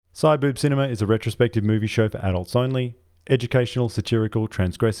Side Boob Cinema is a retrospective movie show for adults only. Educational, satirical,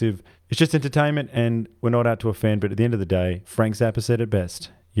 transgressive. It's just entertainment and we're not out to offend, but at the end of the day, Frank Zappa said it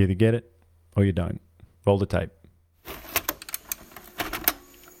best. You either get it or you don't. Roll the tape.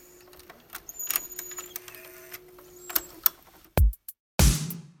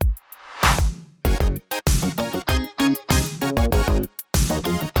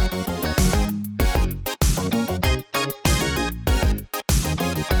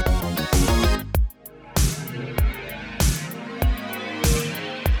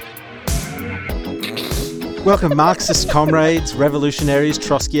 Welcome, Marxist comrades, revolutionaries,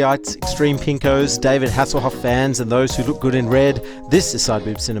 Trotskyites, extreme pinkos, David Hasselhoff fans, and those who look good in red. This is Side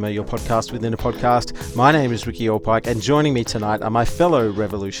Boob Cinema, your podcast within a podcast. My name is Ricky Allpike, and joining me tonight are my fellow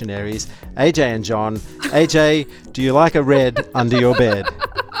revolutionaries, AJ and John. AJ, do you like a red under your bed?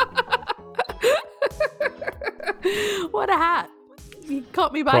 What a hat. You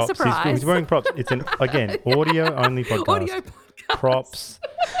caught me by Props. surprise. He's wearing props. It's an, again, audio-only podcast. Audio podcast. Props.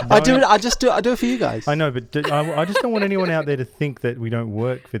 I do it for you guys. I know, but I just don't want anyone out there to think that we don't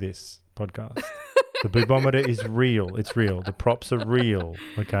work for this podcast. The boobometer is real. It's real. The props are real.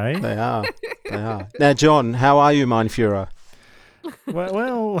 Okay? They are. Now, John, how are you, mein Führer?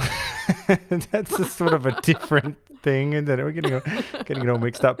 Well, that's a sort of a different thing, and then we're getting it all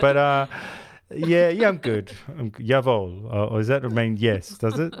mixed up. But yeah, I'm good. Jawohl. Or does that mean yes?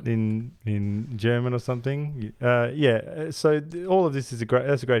 Does it in German or something? Yeah. So all of this is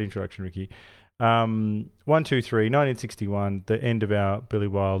that's a great introduction, Ricky. 1, 2, 3, 1961, the end of our Billy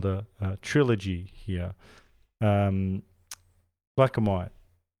Wilder trilogy here. Black and white,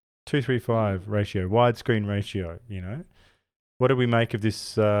 2:3:5 ratio, widescreen ratio. You know, what do we make of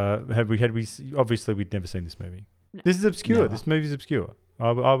this? Had we obviously we'd never seen this movie. No. This is obscure. No. This movie's obscure.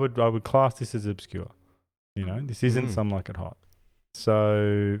 I would class this as obscure. You know, this isn't Some Like It Hot.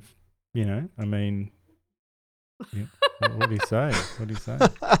 So, you know, I mean, yeah, what do you say?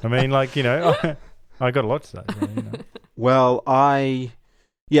 I mean, like, you know, I got a lot to say. So, you know. Well, I'd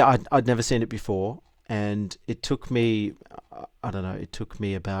never seen it before, and it took me, it took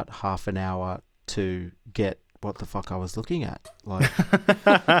me about half an hour to get what the fuck I was looking at. Like,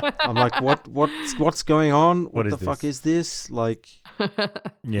 I'm like, what's going on? What the fuck is this? Like, yes.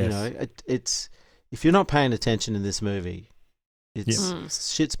 You know, it's if you're not paying attention in this movie,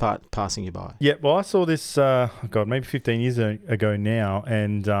 it's shit's passing you by. Yeah. Well, I saw this, maybe 15 years ago now,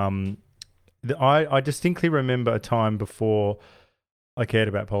 and I distinctly remember a time before I cared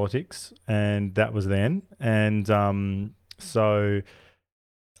about politics, and that was then, and so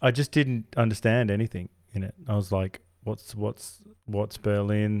I just didn't understand anything in it. I was like, what's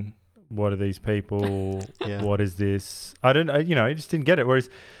Berlin? What are these people? Yeah. What is this? I just didn't get it. Whereas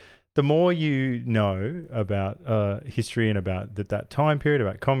the more you know about history and about that time period,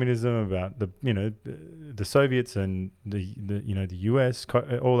 about communism, about the Soviets and the US,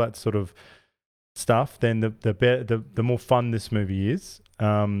 all that sort of stuff, then the more fun this movie is.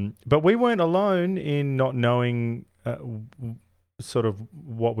 But we weren't alone in not knowing sort of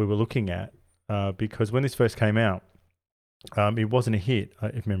what we were looking at. Because when this first came out, it wasn't a hit,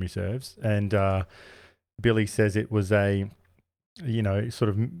 if memory serves. And Billy says it was sort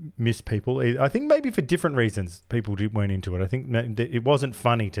of missed people. I think maybe for different reasons people weren't into it. I think it wasn't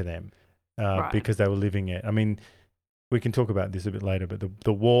funny to them because they were living it. I mean, we can talk about this a bit later, but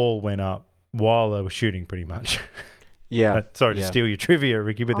the wall went up while they were shooting pretty much. Yeah. Sorry to steal your trivia,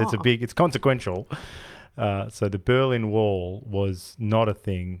 Ricky, but it's consequential. So the Berlin Wall was not a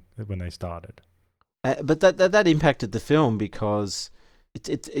thing when they started. But that impacted the film because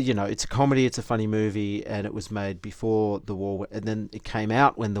it's a comedy, it's a funny movie, and it was made before the war, and then it came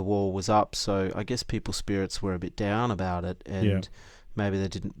out when the wall was up. So I guess people's spirits were a bit down about it, and maybe they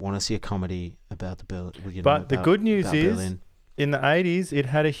didn't want to see a comedy about the Berlin. But the good news is, in the 80s, it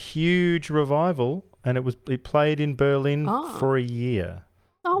had a huge revival, and it played in Berlin for a year.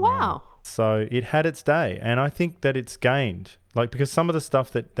 Oh wow! So it had its day, and I think that it's gained, because some of the stuff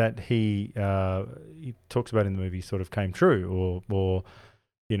that he talks about in the movie sort of came true, or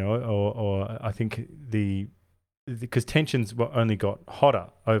I think because tensions only got hotter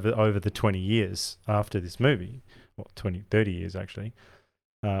over the 20 years after this movie, 30 years actually.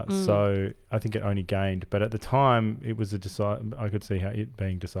 So I think it only gained, but at the time it was I could see how it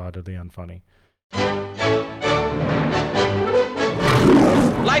being decidedly unfunny.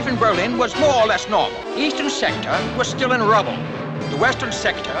 Life in Berlin was more or less normal. The eastern sector was still in rubble. The western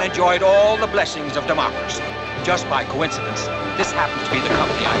sector enjoyed all the blessings of democracy. Just by coincidence, this happens to be the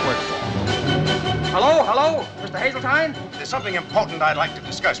company I work for. Hello, Mr. Hazeltine? There's something important I'd like to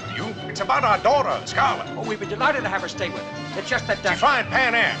discuss with you. It's about our daughter, Scarlett. Oh, we'd be delighted to have her stay with us. It's just that... She's flying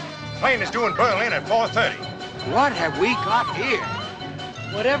Pan Am. Plane is due in Berlin at 4:30. What have we got here?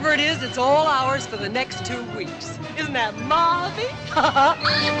 Whatever it is, it's all ours for the next 2 weeks. Isn't that marvelous?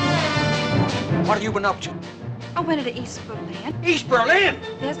 What have you been up to? I went to East Berlin. East Berlin?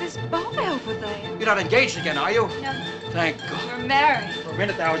 There's this boy over there. You're not engaged again, are you? No, Thank God. we're married. For a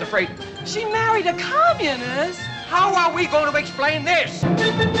minute there, I was afraid. She married a communist. How are we going to explain this?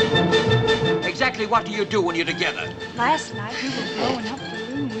 Exactly what do you do when you're together? Last night we were blowing up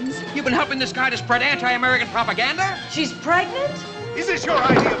balloons. You've been helping this guy to spread anti-American propaganda? She's pregnant? Is this your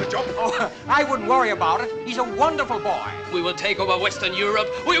idea of a joke? Oh, I wouldn't worry about it. He's a wonderful boy. We will take over Western Europe.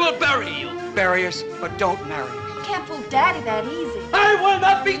 We will bury you. Bury us, but don't marry us. You can't fool Daddy that easy. I will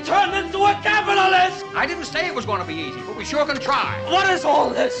not be turned into a capitalist. I didn't say it was going to be easy, but we sure can try. What is all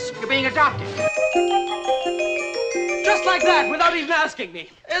this? You're being adopted. Just like that, without even asking me.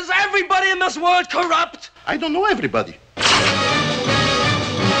 Is everybody in this world corrupt? I don't know everybody.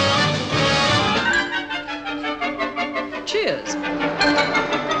 Cheers. All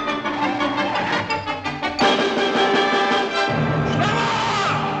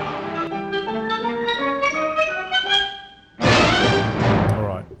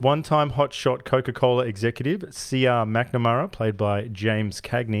right. One-time hotshot Coca-Cola executive C.R. McNamara, played by James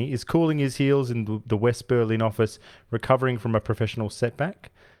Cagney, is cooling his heels in the West Berlin office, recovering from a professional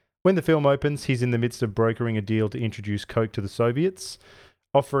setback. When the film opens, he's in the midst of brokering a deal to introduce Coke to the Soviets,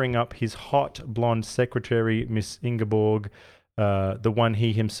 offering up his hot blonde secretary, Miss Ingeborg, the one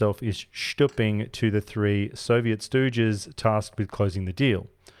he himself is stooping to the three Soviet stooges tasked with closing the deal.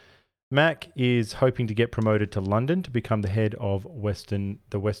 Mac is hoping to get promoted to London to become the head of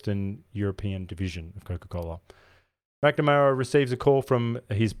the Western European division of Coca-Cola. McNamara receives a call from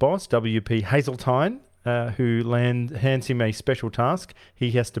his boss, W.P. Hazeltine, who hands him a special task.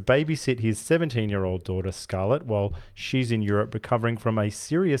 He has to babysit his 17-year-old daughter, Scarlett, while she's in Europe recovering from a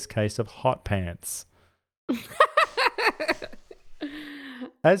serious case of hot pants.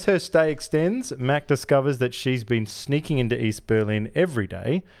 As her stay extends, Mac discovers that she's been sneaking into East Berlin every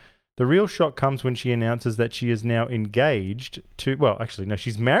day. The real shock comes when she announces that she is now engaged to, well, actually, no,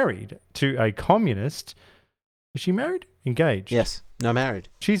 she's married to a communist. Is she married? Engaged? Yes. No, married.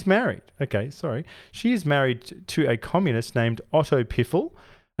 She's married. Okay, sorry. She is married to a communist named Otto Piffel,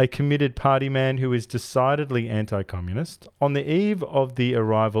 a committed party man who is decidedly anti-communist. On the eve of the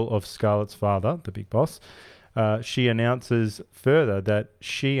arrival of Scarlett's father, the big boss, she announces further that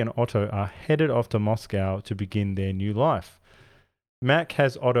she and Otto are headed off to Moscow to begin their new life. Mac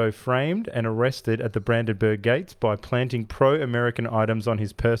has Otto framed and arrested at the Brandenburg gates by planting pro-American items on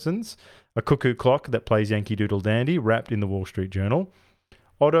his persons, a cuckoo clock that plays Yankee Doodle Dandy wrapped in the Wall Street Journal.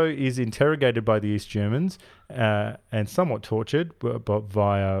 Otto is interrogated by the East Germans and somewhat tortured but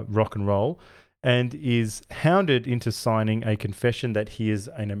via rock and roll, and is hounded into signing a confession that he is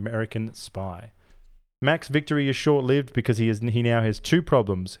an American spy. Mac's victory is short-lived because he now has two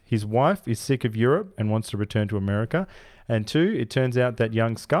problems. His wife is sick of Europe and wants to return to America. And two, it turns out that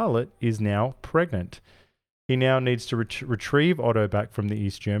young Scarlett is now pregnant. He now needs to retrieve Otto back from the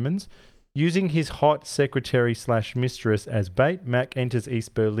East Germans. Using his hot secretary/mistress as bait, Mac enters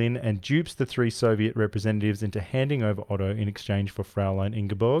East Berlin and dupes the three Soviet representatives into handing over Otto in exchange for Fraulein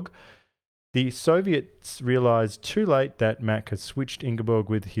Ingeborg. The Soviets realize too late that Mac has switched Ingeborg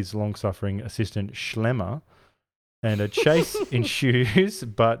with his long-suffering assistant Schlemmer, and a chase ensues,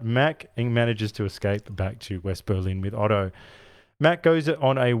 but Mac manages to escape back to West Berlin with Otto. Mac goes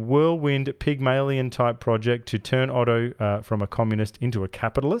on a whirlwind Pygmalion-type project to turn Otto from a communist into a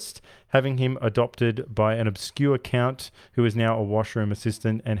capitalist, having him adopted by an obscure count who is now a washroom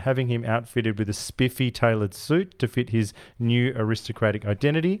assistant, and having him outfitted with a spiffy tailored suit to fit his new aristocratic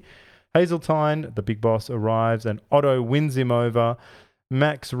identity. Hazeltine, the big boss, arrives and Otto wins him over.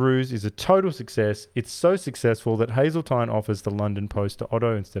 Mac's ruse is a total success. It's so successful that Hazeltine offers the London post to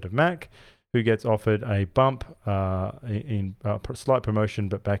Otto instead of Mac, who gets offered a bump in slight promotion,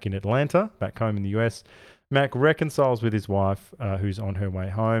 but back in Atlanta, back home in the US. Mac reconciles with his wife, who's on her way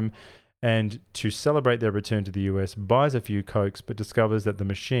home, and to celebrate their return to the US, buys a few Cokes, but discovers that the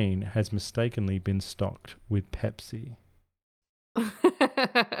machine has mistakenly been stocked with Pepsi.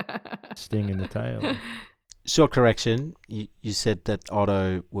 Sting in the tail. Short correction, you said that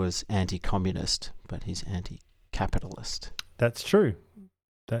Otto was anti-communist, but he's anti-capitalist. That's true.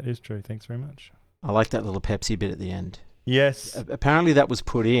 That is true. Thanks very much. I like that little Pepsi bit at the end. Yes. Apparently that was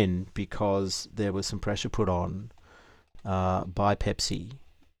put in because there was some pressure put on by Pepsi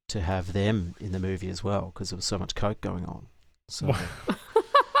to have them in the movie as well, because there was so much Coke going on. So,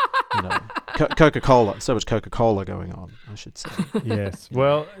 Coca-Cola, so much Coca-Cola going on, I should say. Yes.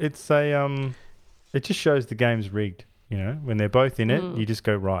 Well, it's a it just shows the game's rigged. When they're both in it, you just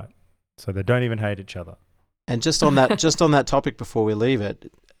go, right, So they don't even hate each other. And just on that topic before we leave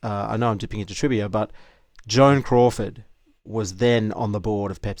it, I know I'm dipping into trivia, but Joan Crawford was then on the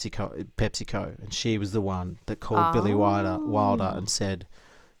board of PepsiCo, and she was the one that called Billy Wilder and said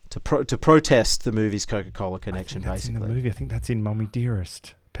to protest the movie's Coca-Cola connection. That's basically, in the movie. I think that's in Mummy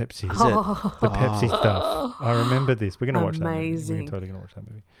Dearest. Pepsi. Is it? The Pepsi stuff. I remember this. We're gonna watch that movie. Amazing. We're totally gonna watch that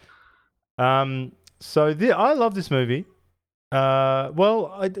movie. So I love this movie.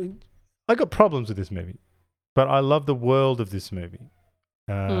 Well, I got problems with this movie, but I love the world of this movie.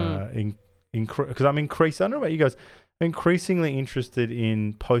 Because I'm increased. I don't know about you guys. I'm increasingly interested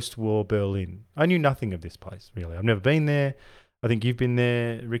in post-war Berlin. I knew nothing of this place really. I've never been there. I think you've been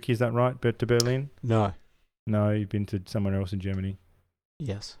there, Ricky. Is that right? But to Berlin? No. No, you've been to somewhere else in Germany.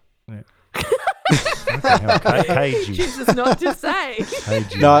 Yes. Yeah. Cagey. Jesus, not to say.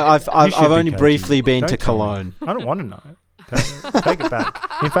 Cagey. No, I've You should be only cagey. briefly been Don't to tell me. Cologne. I don't want to know. Take it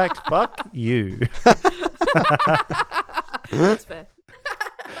back. In fact, fuck you. That's fair.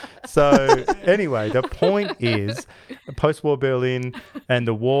 So anyway, the point is post-war Berlin and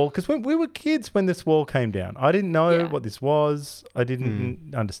the wall. Because when we were kids when this wall came down, I didn't know what this was. I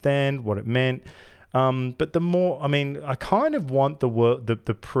didn't understand what it meant. But the more, I kind of want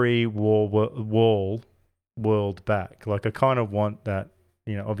the pre-war wall world back. Like I kind of want that,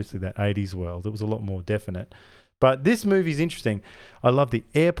 obviously that 80s world. It was a lot more definite. But this movie's interesting. I love the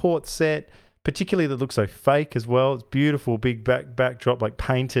airport set, particularly that looks so fake as well. It's beautiful, big backdrop, like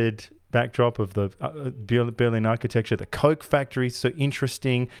painted backdrop of the Berlin architecture. The Coke factory is so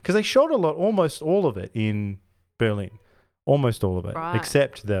interesting because they shot almost all of it in Berlin. Almost all of it, Right.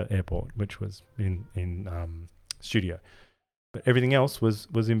 except the airport, which was in studio. But everything else was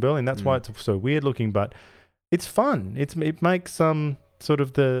in Berlin. That's why it's so weird looking, but it's fun. It makes sort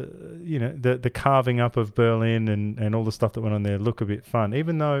of the carving up of Berlin and all the stuff that went on there look a bit fun,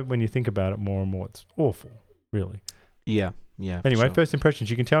 even though when you think about it more and more, it's awful, really. Yeah. Anyway, sure. first impressions.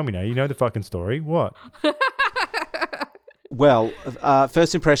 You can tell me now. You know the fucking story. What? Well,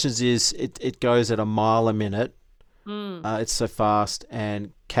 first impressions is it goes at a mile a minute. It's so fast,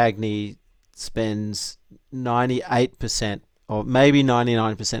 and Cagney spends 98% or maybe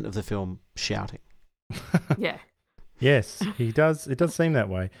 99% of the film shouting. Yeah. Yes, he does. It does seem that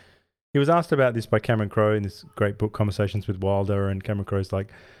way. He was asked about this by Cameron Crowe in this great book, Conversations with Wilder, and Cameron Crowe's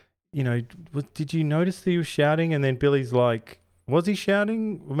like, did you notice that he was shouting? And then Billy's like, was he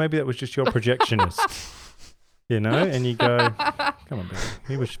shouting? Or maybe that was just your projectionist, And you go, come on, Billy,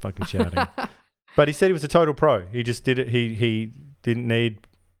 he was fucking shouting. But he said he was a total pro. He just did it. He didn't need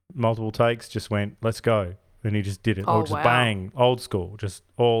multiple takes. Just went, let's go, and he just did it. Or just bang, old school, just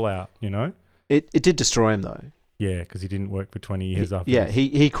all out. It did destroy him though. Yeah, because he didn't work for 20 years after. Yeah, this.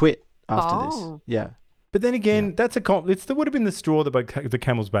 he quit after this. Yeah. But then again, that's it would have been the straw that broke the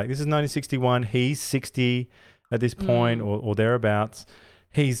camel's back. This is 1961. He's 60 at this point, or thereabouts.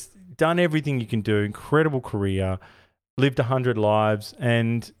 He's done everything you can do. Incredible career, lived 100 lives,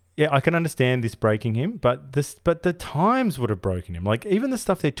 and yeah, I can understand this breaking him. But the times would have broken him. Like even the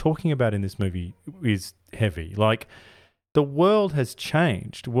stuff they're talking about in this movie is heavy. Like the world has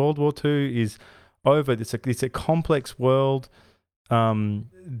changed. World War II is over. It's a complex world.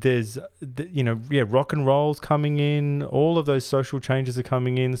 There's rock and roll's coming in. All of those social changes are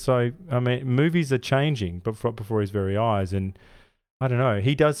coming in. So movies are changing, but before his very eyes. And I don't know.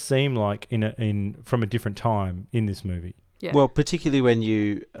 He does seem like from a different time in this movie. Yeah. Well, particularly when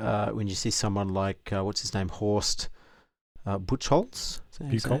you see someone like what's his name, Horst Buchholz?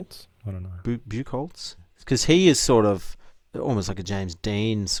 Buchholz? I don't know. Buchholz, because he is sort of almost like a James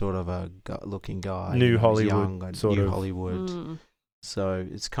Dean sort of a looking guy. New He's Hollywood, young and sort new of. Hollywood. So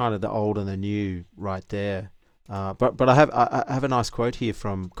it's kind of the old and the new right there. But I have a nice quote here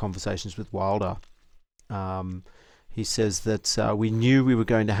from Conversations with Wilder. He says that we knew we were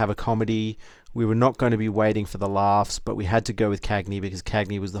going to have a comedy. We were not going to be waiting for the laughs, but we had to go with Cagney because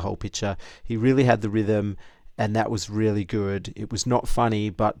Cagney was the whole picture. He really had the rhythm, and that was really good. It was not funny,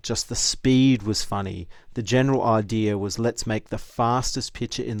 but just the speed was funny. The general idea was let's make the fastest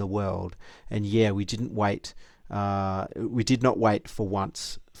picture in the world. And yeah, we didn't wait. We did not wait for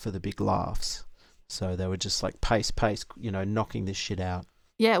once for the big laughs. So they were just like pace, knocking this shit out.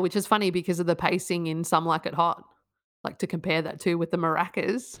 Yeah, which is funny because of the pacing in Some Like It Hot. Like to compare that to with the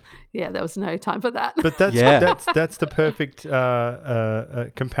maracas. Yeah, there was no time for that. But that's the perfect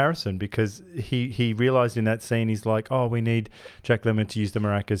comparison because he realized in that scene, he's like, oh, we need Jack Lemmon to use the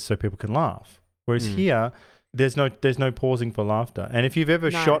maracas so people can laugh. Whereas here, there's no pausing for laughter. And if you've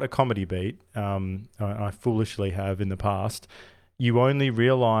ever shot a comedy beat, I foolishly have in the past, you only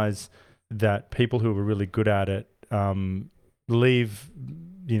realize that people who are really good at it leave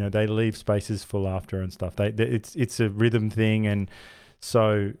they leave spaces for laughter and stuff. It's a rhythm thing, and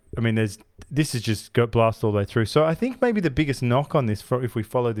so I mean, this is just got blast all the way through. So I think maybe the biggest knock on this, if we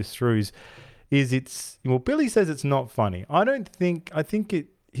follow this through, is Billy says it's not funny. I think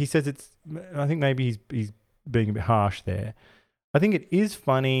he says it's. I think maybe he's being a bit harsh there. I think it is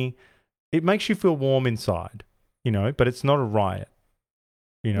funny. It makes you feel warm inside, but it's not a riot.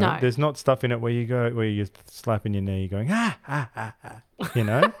 No. There's not stuff in it where you're slapping your knee going, It's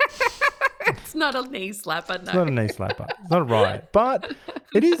not a knee slapper, no. It's not a knee slapper. It's not a riot. But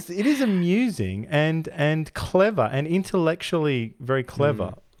it is amusing and clever and intellectually very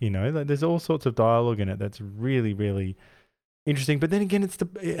clever. There's all sorts of dialogue in it that's really, really interesting. But then again,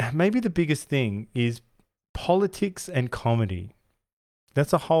 maybe the biggest thing is politics and comedy.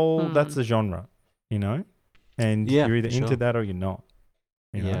 That's that's a genre, and you're either into that or you're not.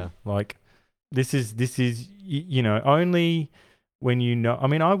 Like this is only when I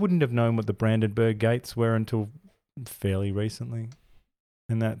mean, I wouldn't have known what the Brandenburg Gates were until fairly recently,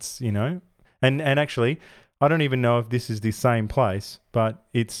 and that's and actually I don't even know if this is the same place, but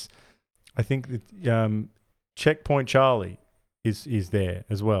I think that Checkpoint Charlie is there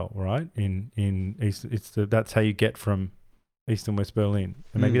as well, right? In East, that's how you get from East and West Berlin,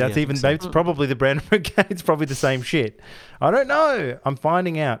 and maybe maybe it's probably the Brandenburg Gate's probably the same shit. I don't know. I'm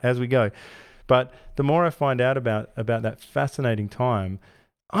finding out as we go, but the more I find out about that fascinating time,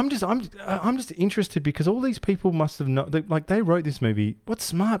 I'm just interested, because all these people must have they wrote this movie. What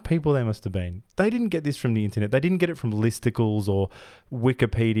smart people they must have been. They didn't get this from the internet. They didn't get it from listicles or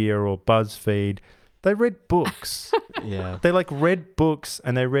Wikipedia or BuzzFeed. They read books. Yeah. They read books,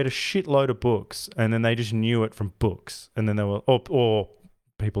 and they read a shitload of books, and then they just knew it from books. And then they were, or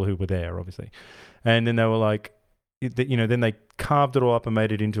people who were there, obviously. And then they were then they carved it all up and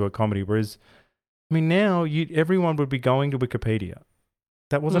made it into a comedy. Whereas, I mean, now everyone would be going to Wikipedia.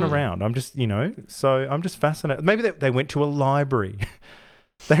 That wasn't around. I'm just, so I'm just fascinated. Maybe they went to a library.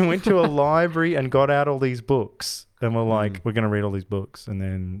 They went to a library and got out all these books, and were like, we're going to read all these books, and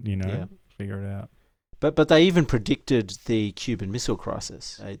then, figure it out. But they even predicted the Cuban Missile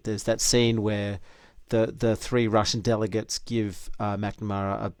Crisis. There's that scene where the three Russian delegates give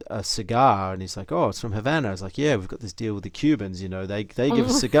McNamara a cigar, and he's like, "Oh, it's from Havana." It's like, "Yeah, we've got this deal with the Cubans. They give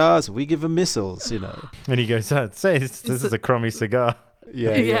us cigars, we give them missiles." And he goes, "This is a crummy cigar."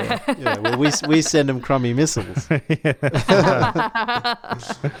 Yeah. Well, we send them crummy missiles.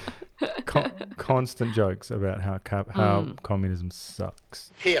 Constant jokes about how communism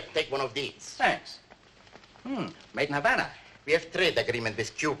sucks. Here, take one of these. Thanks. Made in Havana. We have trade agreement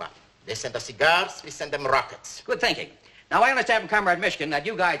with Cuba. They send us cigars, we send them rockets. Good thinking. Now, I understand from Comrade Michigan that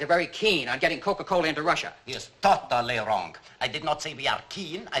you guys are very keen on getting Coca-Cola into Russia. He is totally wrong. I did not say we are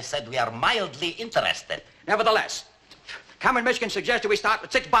keen. I said we are mildly interested. Nevertheless, Comrade Michigan suggested we start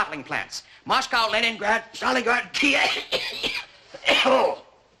with 6 bottling plants. Moscow, Leningrad, Stalingrad, Kiev. Oh,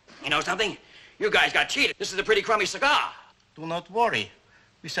 you know something? You guys got cheated. This is a pretty crummy cigar. Do not worry.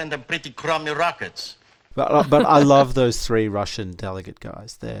 We send them pretty crummy rockets. But I love those 3 Russian delegate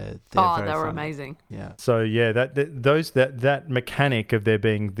guys. They're they very were funny. amazing. Yeah. So yeah, that mechanic of there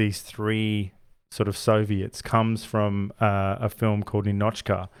being these 3 sort of Soviets comes from a film called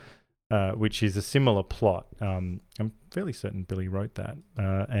Ninochka, which is a similar plot. I'm fairly certain Billy wrote that,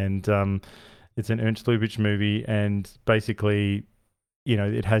 and it's an Ernst Lubitsch movie, and basically,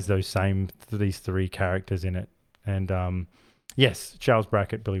 it has these 3 characters in it, and yes, Charles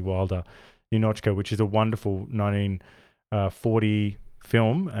Brackett, Billy Wilder. Ninochka, which is a wonderful 1940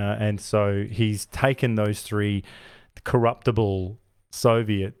 film, and so he's taken those 3 corruptible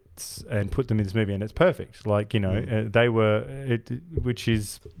Soviets and put them in this movie, and it's perfect. They were, which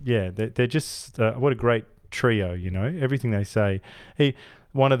is they're just what a great trio. Everything they say.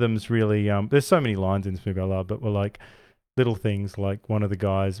 One of them's really there's so many lines in this movie I love, but we're like little things like one of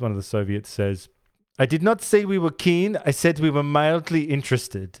the Soviets says, "I did not say we were keen. I said we were mildly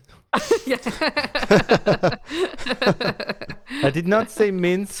interested." I did not say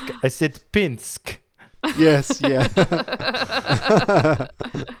Minsk. I said Pinsk. Yes, yeah.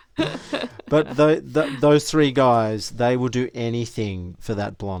 But those 3 guys, they will do anything for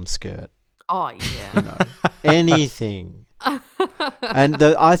that blonde skirt. Oh yeah. Anything. And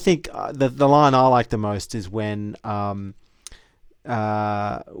I think the line I like the most is when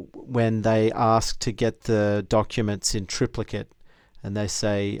they ask to get the documents in triplicate. And they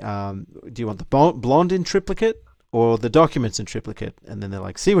say, do you want the blonde in triplicate or the documents in triplicate? And then they're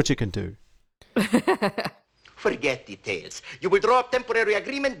like, see what you can do. Forget details. You will draw up temporary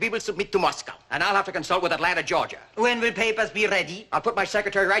agreement, we will submit to Moscow. And I'll have to consult with Atlanta, Georgia. When will papers be ready? I'll put my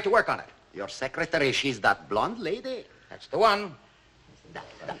secretary right to work on it. Your secretary, she's that blonde lady? That's the one.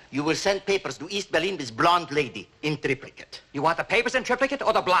 You will send papers to East Berlin with blonde lady in triplicate. You want the papers in triplicate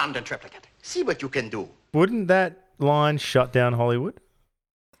or the blonde in triplicate? See what you can do. Wouldn't that line shut down Hollywood?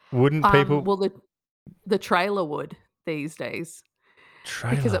 Wouldn't people? Well, the trailer would these days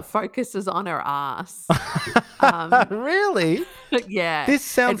because it focuses on her ass. Really? Yeah. This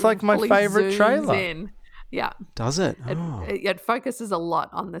sounds It like my fully favorite zooms trailer. in. Yeah. Does it? Oh. It focuses a lot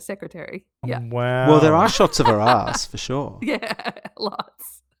on the secretary. Yeah. Wow. Well, there are shots of her ass for sure. Yeah,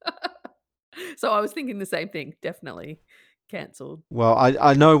 lots. So I was thinking the same thing. Definitely cancelled. Well,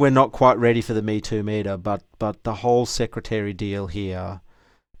 I know we're not quite ready for the Me Too meter, but the whole secretary deal here,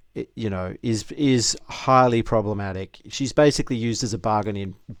 is highly problematic. She's basically used as a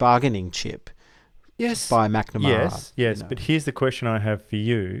bargaining chip. Yes. By McNamara. Yes. But here's the question I have for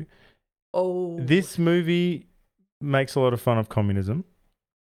you. Oh. This movie makes a lot of fun of communism,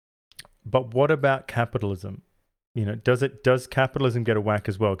 but what about capitalism? Does capitalism get a whack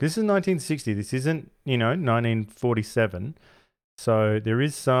as well? 'Cause this is 1960. This isn't, 1947. So there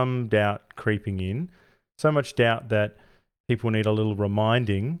is some doubt creeping in. So much doubt that people need a little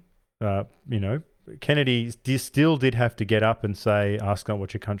reminding. Kennedy still did have to get up and say, "Ask not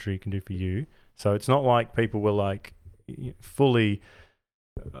what your country can do for you." So it's not like people were like fully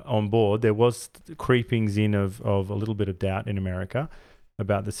on board. There was creepings in of a little bit of doubt in America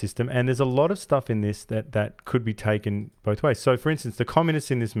about the system, and there's a lot of stuff in this that could be taken both ways. So, for instance, the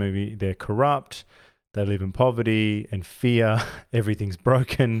communists in this movie, they're corrupt, they live in poverty and fear, everything's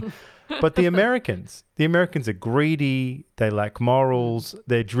broken. But the Americans are greedy, they lack morals,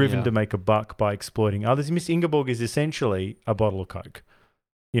 they're driven to make a buck by exploiting others. Miss Ingeborg is essentially a bottle of Coke.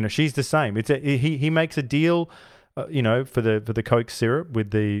 She's the same. He makes a deal for the Coke syrup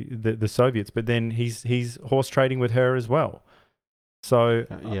with the Soviets, but then he's horse trading with her as well. So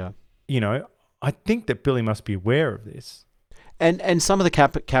I think that Billy must be aware of this. And some of the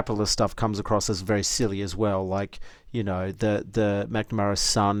capitalist stuff comes across as very silly as well, like the McNamara's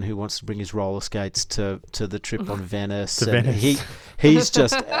son who wants to bring his roller skates to the trip on Venice. He's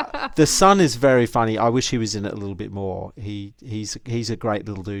just the son is very funny. I wish he was in it a little bit more. He's a great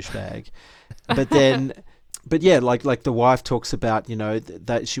little douchebag, But yeah, like the wife talks about,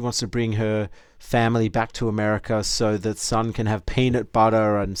 that she wants to bring her family back to America so the son can have peanut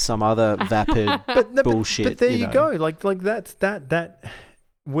butter and some other vapid bullshit. But there you go. Like that's that.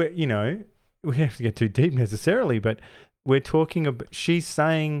 We don't have to get too deep necessarily, but we're talking about. She's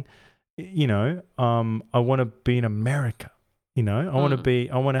saying, I want to be in America. I want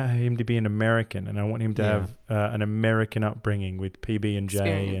him to be an American, and I want him to have an American upbringing with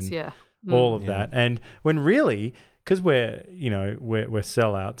PB&J and all of that. And when really, because we're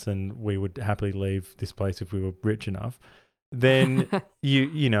sellouts and we would happily leave this place if we were rich enough, then we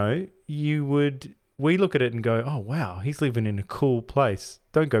look at it and go, oh wow, he's living in a cool place.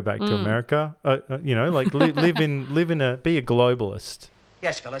 Don't go back to America. Be a globalist.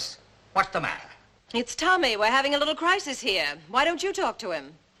 Yes, Phyllis. What's the matter? It's Tommy. We're having a little crisis here. Why don't you talk to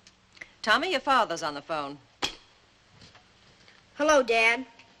him? Tommy, your father's on the phone. Hello, Dad.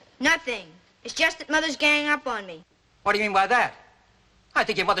 Nothing. It's just that Mother's ganging up on me. What do you mean by that? I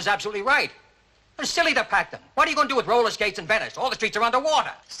think your mother's absolutely right. It's silly to pack them. What are you going to do with roller skates in Venice? All the streets are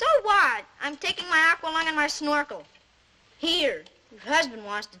underwater. So what? I'm taking my aqualung and my snorkel. Here, your husband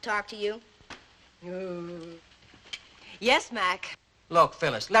wants to talk to you. Yes, Mac. Look,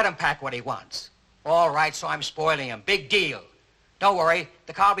 Phyllis, let him pack what he wants. All right, so I'm spoiling him. Big deal. Don't worry.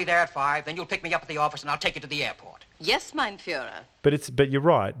 The car will be there at 5. Then you'll pick me up at the office and I'll take you to the airport. Yes, mein Führer. But you're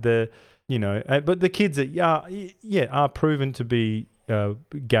right. But the kids are proven to be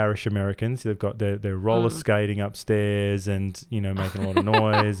garish Americans. They've got their roller skating upstairs and making a lot of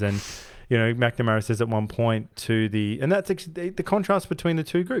noise. And McNamara says at one point and that's actually the contrast between the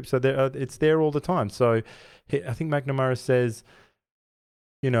two groups. So it's there all the time. So I think McNamara says,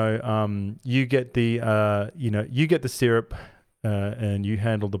 you get the syrup. And you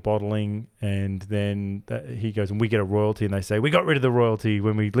handle the bottling, and then he goes, and we get a royalty, and they say, we got rid of the royalty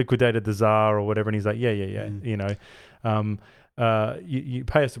when we liquidated the Tsar or whatever, and he's like, yeah. You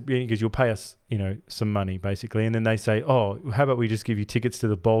pay us, because you'll pay us, some money, basically, and then they say, oh, how about we just give you tickets to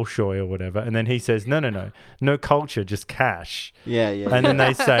the Bolshoi or whatever, and then he says, no culture, just cash. Yeah. And then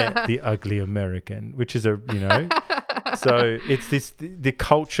they say, the ugly American, which is so it's the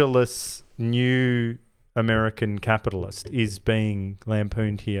cultureless new American capitalist is being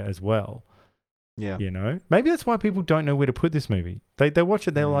lampooned here as well. Yeah. Maybe that's why people don't know where to put this movie. They watch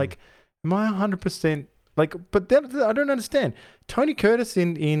it, they're like, am I 100% like, but I don't understand. Tony Curtis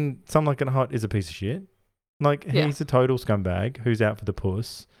in Some Like It Hot is a piece of shit. Like, he's a total scumbag who's out for the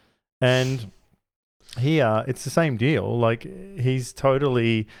puss. And Here, it's the same deal. Like, he's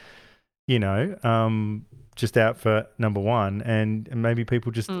totally, just out for number one, and maybe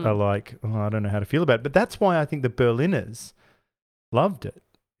people just are like, I don't know how to feel about it. But that's why I think the Berliners loved it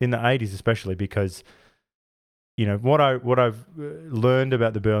in the 80s, especially because, what I've learned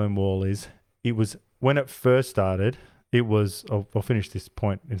about the Berlin Wall is it was, when it first started, it was, I'll finish this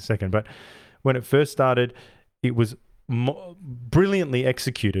point in a second, but when it first started, it was brilliantly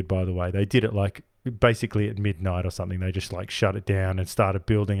executed, by the way. They did it like basically at midnight or something. They just like shut it down and started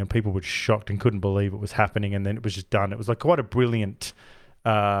building, and people were shocked and couldn't believe it was happening, and then it was just done. It was like quite a brilliant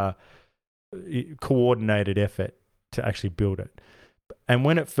coordinated effort to actually build it. And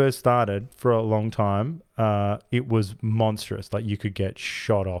when it first started, for a long time, it was monstrous. Like, you could get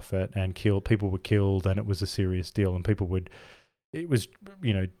shot off it and killed. People were killed, and it was a serious deal, and it was,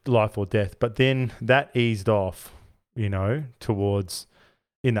 life or death. But then that eased off, towards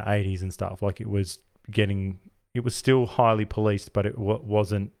in the 80s and stuff. Like, it was still highly policed, but it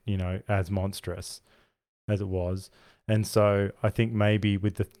wasn't, as monstrous as it was. And so I think maybe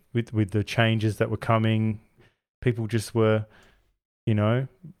with the changes that were coming, people just were,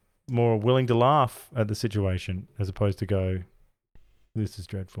 more willing to laugh at the situation as opposed to go, this is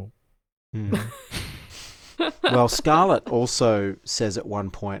dreadful. Well, Scarlett also says at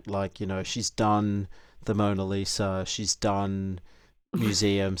one point, like, she's done the Mona Lisa, she's done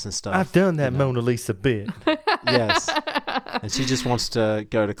museums and stuff. I've done that Mona Lisa bit. Yes. And she just wants to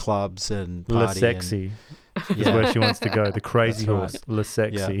go to clubs and party. Le Sexy is where she wants to go. The Crazy Horse, right. Le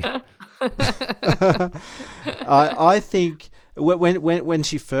Sexy. Yeah. I think when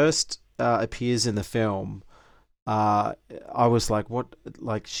she first appears in the film, I was like, what?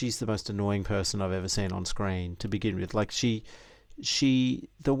 Like, she's the most annoying person I've ever seen on screen to begin with. Like, she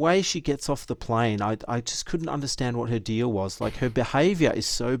the way she gets off the plane, I just couldn't understand what her deal was. Like, her behavior is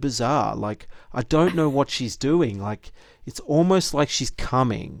so bizarre. Like, I don't know what she's doing. Like, it's almost like she's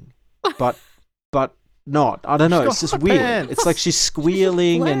coming, but not. I don't know. It's just weird. Pants. It's like she's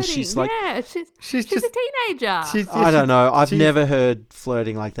squealing and she's like, she's just a teenager. I don't know. I've never heard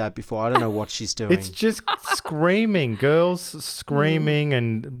flirting like that before. I don't know what she's doing. It's just screaming, girls screaming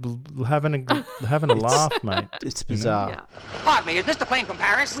and having a laugh, mate. It's bizarre. Yeah. Pardon me, is this the plane from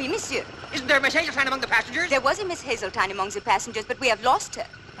Paris? Oui, monsieur. Isn't there a Miss Hazeltine among the passengers? There was a Miss Hazeltine among the passengers, but we have lost her.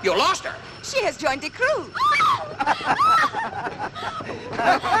 You lost her? She has joined the crew.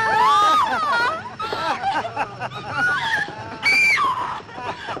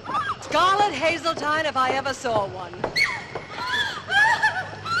 Scarlett Hazeltine, if I ever saw one.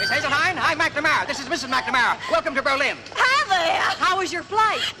 Miss Hazeltine, I'm McNamara. This is Mrs. McNamara. Welcome to Berlin. Hi there. How was your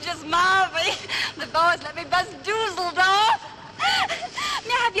flight? Just marvelous. The boys let me bust Dusseldorf.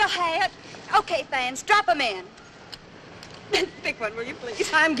 May I have your hat? Okay, fans, drop them in. Pick one, will you,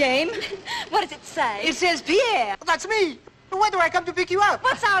 please? I'm game. What does it say? It says Pierre. That's me. When do I come to pick you up?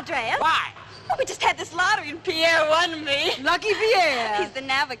 What's our address? Why? Oh, we just had this lottery and Pierre won me. Lucky Pierre. He's the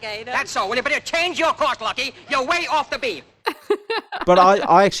navigator. That's so. Well, you better change your course, Lucky. You're way off the beat. But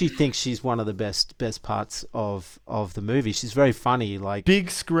I actually think she's one of the best parts of the movie. She's very funny. Like,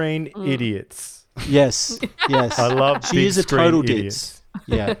 big screen idiots. Yes. I love she big is a screen total idiots. ditz.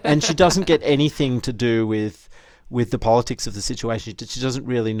 Yeah, and she doesn't get anything to do with the politics of the situation. She doesn't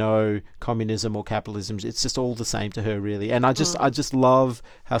really know communism or capitalism. It's just all the same to her, really. And I just love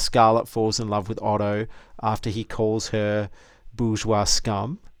how Scarlett falls in love with Otto after he calls her bourgeois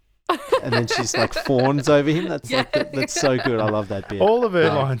scum. And then she's like fawns over him. That's that's so good. I love that bit. All of her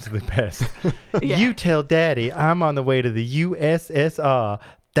lines are the best. You tell Daddy I'm on the way to the USSR.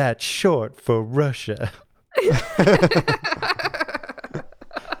 That's short for Russia.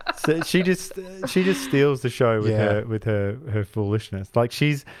 So she just steals the show with her foolishness. Like,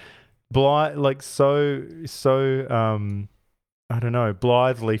 she's like so I don't know,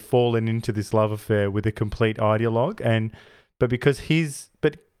 blithely fallen into this love affair with a complete ideologue,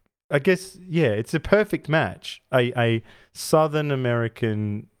 but I guess it's a perfect match. A Southern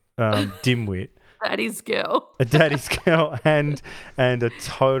American dimwit, Daddy's girl, a daddy's girl, and a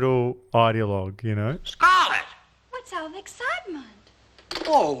total ideologue. Scarlett! What's all the excitement?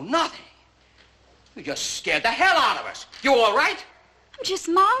 Oh, nothing. You just scared the hell out of us. You all right? I'm just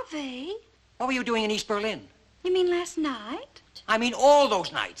Marvy. What were you doing in East Berlin? You mean last night? I mean all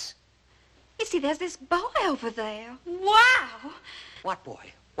those nights. You see, there's this boy over there. Wow! What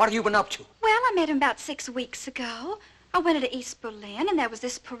boy? What have you been up to? Well, I met him about 6 weeks ago. I went into East Berlin, and there was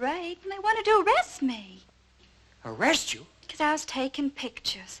this parade, and they wanted to arrest me. Arrest you? Because I was taking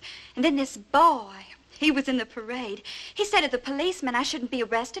pictures. And then this boy, He was in the parade. He said to the policeman I shouldn't be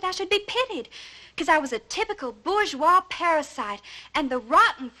arrested, I should be pitied, because I was a typical bourgeois parasite and the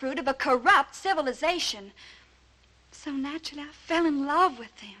rotten fruit of a corrupt civilization. So naturally, I fell in love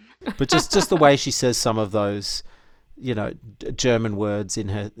with him. But just the way she says some of those, you know, German words in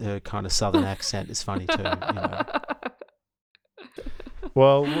her kind of southern accent is funny too. You know.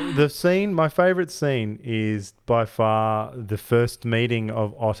 Well, my favourite scene is by far the first meeting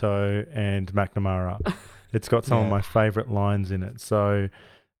of Otto and McNamara. It's got some of my favourite lines in it. So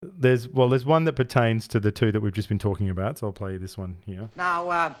there's one that pertains to the two that we've just been talking about. So I'll play you this one here.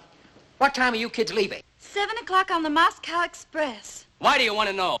 Now, what time are you kids leaving? 7 o'clock on the Moscow Express. Why do you want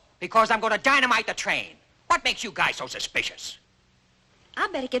to know? Because I'm going to dynamite the train. What makes you guys so suspicious? I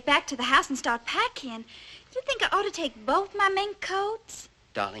better get back to the house and start packing. You think I ought to take both my mink coats?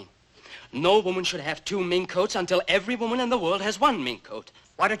 Darling, no woman should have 2 mink coats until every woman in the world has 1 mink coat.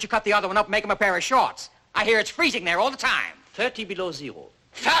 Why don't you cut the other one up and make him a pair of shorts? I hear it's freezing there all the time. 30 below zero.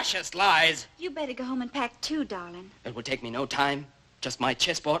 Fascist lies. You better go home and pack too, darling. It will take me no time. Just my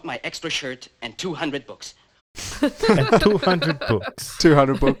chessboard, my extra shirt, and 200 books. And 200 books.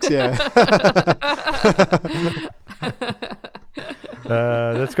 200 books, yeah.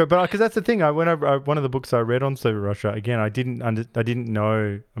 That's good, but because that's the thing. One of the books I read on Soviet Russia, again, I didn't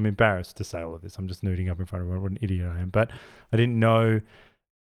know. I'm embarrassed to say all of this. I'm just nerding up in front of what an idiot I am. But I didn't know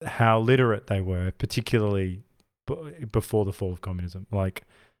how literate they were, particularly before the fall of communism. Like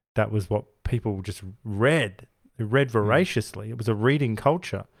that was what people just read. They read voraciously. It was a reading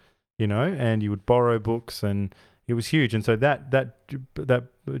culture, you know, and you would borrow books, and it was huge. And so that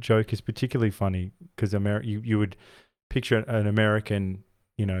joke is particularly funny because you would picture an American,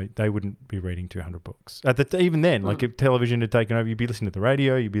 you know, they wouldn't be reading 200 books. Even then, like if television had taken over, you'd be listening to the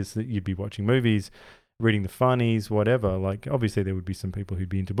radio, you'd be watching movies, reading the funnies, whatever. Like obviously there would be some people who'd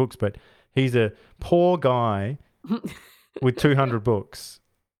be into books, but he's a poor guy with 200 books,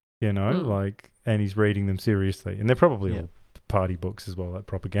 you know, like, and he's reading them seriously. And they're probably all party books as well, like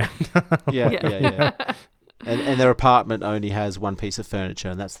propaganda. Yeah. And their apartment only has one piece of furniture,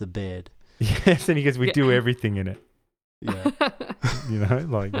 and that's the bed. Yes, and he goes, we do everything in it. Yeah. You know,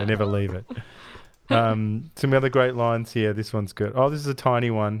 like they never leave it. Some other great lines here. This one's good. Oh, this is a tiny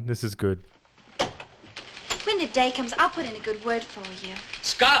one. This is good. When the day comes, I'll put in a good word for you.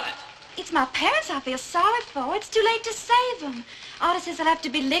 Scarlet! It's my parents I feel sorry for. It's too late to save them. Otto says they'll have to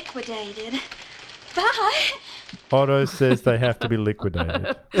be liquidated. Bye. Otto says they have to be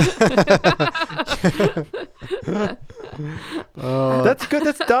liquidated. That's good.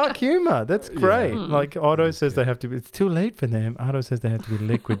 That's dark humor. That's great. Yeah. Like Otto says they have to be, it's too late for them. Otto says they have to be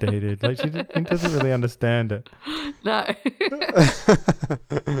liquidated. Like he doesn't really understand it. No.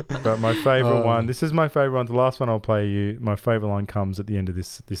 But my favorite one, this is my favorite one. The last one I'll play you. My favorite line comes at the end of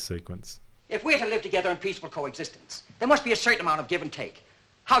this sequence. If we're to live together in peaceful coexistence, there must be a certain amount of give and take.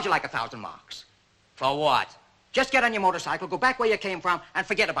 How'd you like 1,000 marks? For what? Just get on your motorcycle, go back where you came from, and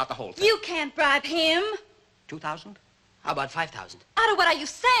forget about the whole thing. You can't bribe him. 2,000? How about 5,000? Otto, what are you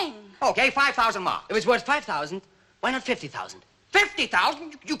saying? Okay, 5,000 marks. If it's worth 5,000, why not 50,000?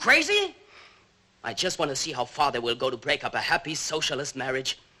 50,000? You crazy? I just want to see how far they will go to break up a happy socialist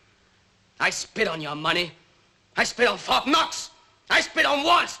marriage. I spit on your money. I spit on Fort Knox. I spit on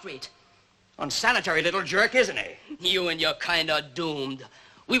Wall Street. Unsanitary little jerk, isn't he? You and your kind are doomed.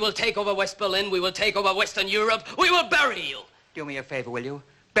 We will take over West Berlin. We will take over Western Europe. We will bury you. Do me a favor, will you?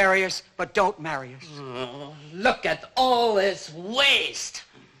 Bury us, but don't marry us. Oh, look at all this waste.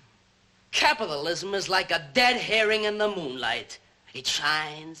 Capitalism is like a dead herring in the moonlight. It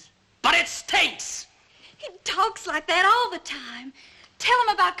shines, but it stinks. He talks like that all the time. Tell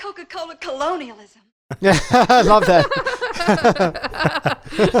him about Coca-Cola colonialism. Yeah, I love that.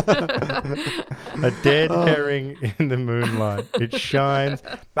 A dead herring in the moonlight. It shines,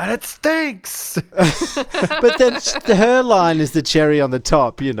 but it stinks. But then her line is the cherry on the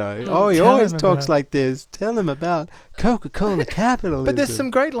top, you know. Oh, he always talks like this. Tell him about Coca-Cola capitalism. But there's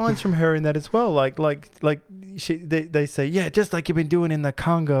some great lines from her in that as well. Like they say, yeah, just like you've been doing in the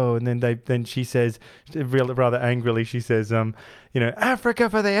Congo, and then she says, rather angrily, she says, you know, Africa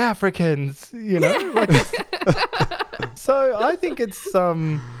for the Africans, you know. Like, so I think it's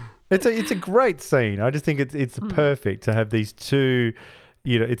a great scene. I just think it's perfect to have these two,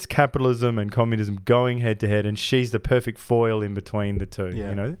 you know, it's capitalism and communism going head to head, and she's the perfect foil in between the two. Yeah.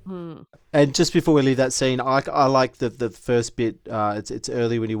 You know. And just before we leave that scene, I like the first bit. It's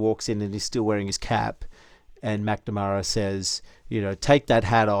early when he walks in and he's still wearing his cap, and McNamara says, you know, take that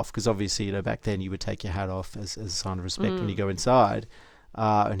hat off, because obviously, you know, back then you would take your hat off as a sign of respect when you go inside.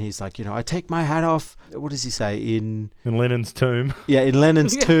 And he's like, I take my hat off. What does he say? In Lenin's tomb. Yeah, in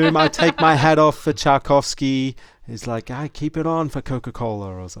Lenin's tomb, I take my hat off for Tchaikovsky. He's like, I keep it on for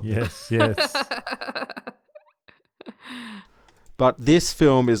Coca-Cola or something. Yes. But this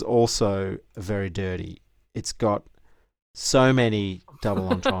film is also very dirty. It's got so many double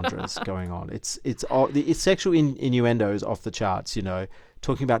entendres going on. It's sexual innuendo is off the charts.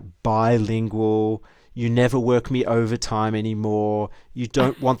 Talking about bilingual. You never work me overtime anymore. You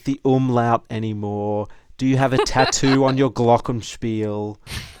don't want the umlaut anymore. Do you have a tattoo on your glockenspiel?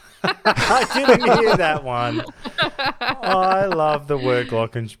 I didn't hear that one. I love the word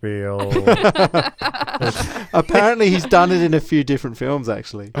glockenspiel. Apparently, he's done it in a few different films,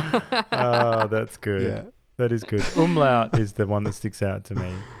 actually. Oh, that's good. Yeah. That is good. Umlaut is the one that sticks out to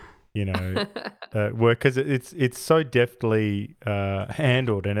me. Because it's so deftly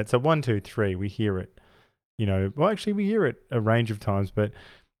handled, and it's a 1, 2, 3. We hear it. Well, actually, we hear it a range of times, but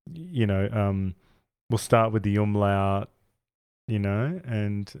we'll start with the umlaut.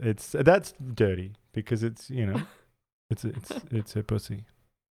 And that's dirty because it's it's a pussy.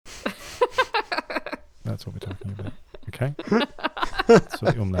 That's what we're talking about. Okay, that's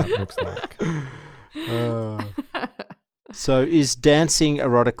what the umlaut looks like. So, is dancing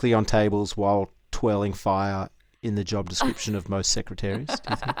erotically on tables while twirling fire in the job description of most secretaries? Do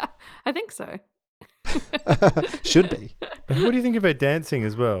you think? I think so. Should be. What do you think about dancing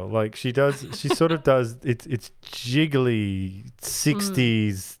as well? Like she sort of does. It's jiggly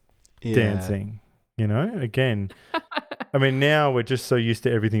 60s dancing. Again. I mean, now we're just so used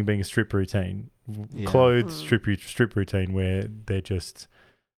to everything being a strip routine, clothes strip routine where they're just,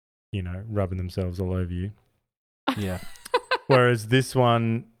 rubbing themselves all over you. Yeah. Whereas this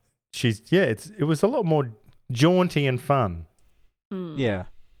one, it was a lot more jaunty and fun. Yeah.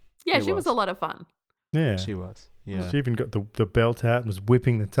 Yeah, she was a lot of fun. Yeah, she was. Yeah, she even got the belt out and was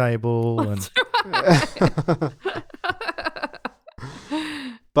whipping the table. And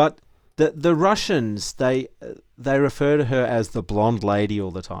but the Russians, they refer to her as the blonde lady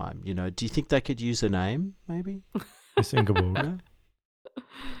all the time. Do you think they could use her name? Maybe Miss Ingeborg.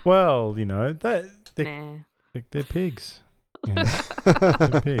 Well, they're pigs. They're pigs.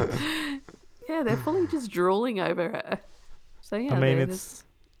 Yeah, they're fully just drooling over her. So yeah, I mean, it's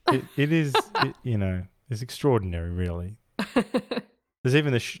extraordinary, really. There's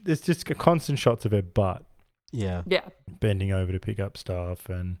even there's just constant shots of her butt. Yeah. Bending over to pick up stuff,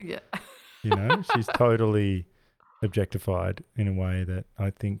 and she's totally objectified in a way that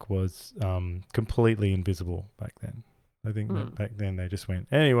I think was completely invisible back then. I think that back then they just went,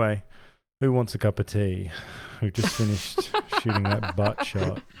 anyway, who wants a cup of tea? Who just finished shooting that butt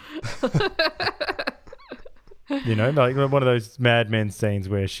shot. Like one of those Mad Men scenes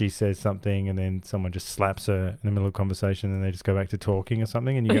where she says something and then someone just slaps her in the middle of a conversation and they just go back to talking or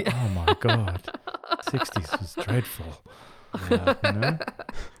something and you go, oh my God, 60s was dreadful. Yeah,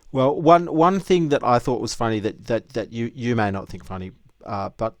 Well, one thing that I thought was funny that you may not think funny,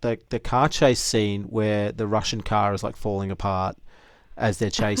 but the car chase scene where the Russian car is like falling apart as they're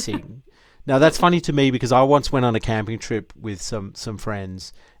chasing. Now that's funny to me because I once went on a camping trip with some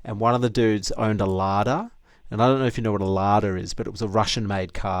friends and one of the dudes owned a Lada. And I don't know if you know what a Lada is, but it was a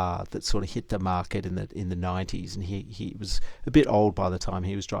Russian-made car that sort of hit the market in the 90s, and he was a bit old by the time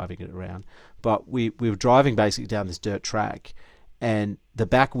he was driving it around. But we were driving basically down this dirt track, and the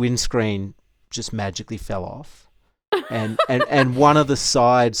back windscreen just magically fell off, and one of the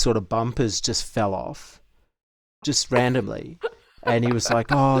side sort of bumpers just fell off, just randomly, and he was like,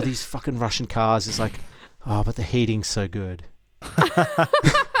 "Oh, these fucking Russian cars." It's like, "Oh, but the heating's so good."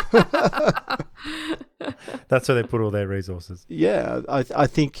 That's where they put all their resources. Yeah, I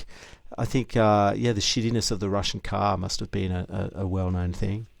think the shittiness of the Russian car must have been a well-known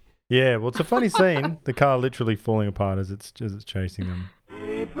thing. Yeah, well, it's a funny scene. The car literally falling apart as it's chasing them.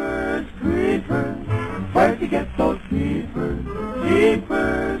 Creepers, creepers, where'd you get those creepers?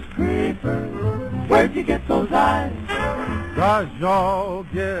 Creepers, creepers, where'd you get those eyes?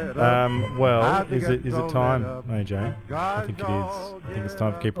 Well, is it time, AJ? I think it is. I think it's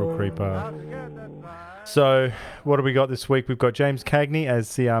time for Keeper or Creeper. So, what do we got this week? We've got James Cagney as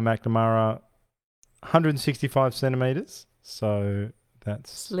C.R. McNamara, 165 centimetres. So,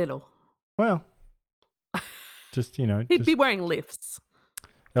 that's... little. Well, just, He'd be wearing lifts.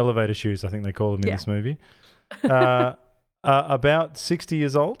 Elevator shoes, I think they call them in this movie. About 60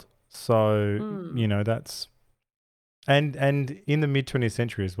 years old. So, that's... And in the mid-20th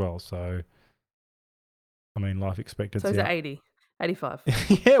century as well. So, I mean, life expectancy. So is it 80, 85?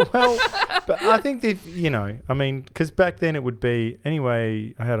 Yeah, well, but I think that, because back then it would be,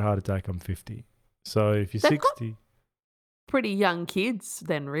 anyway, I had a heart attack, I'm 50. So if you're 60... pretty young kids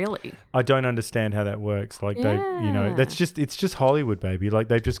then, really. I don't understand how that works. Like they, it's just Hollywood, baby. Like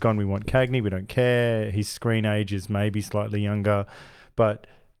they've just gone, we want Cagney, we don't care. His screen age is maybe slightly younger, but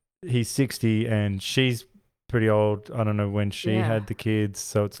he's 60 and she's pretty old. I don't know when she had the kids.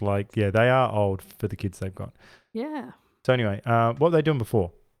 So it's like, they are old for the kids they've got. Yeah. So anyway, what were they doing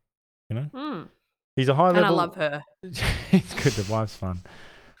before? He's a high level. And I love her. He's good. The wife's fun.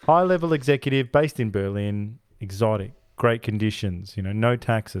 High level executive based in Berlin, exotic, great conditions, no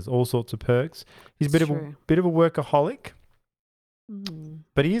taxes, all sorts of perks. He's a bit of a workaholic,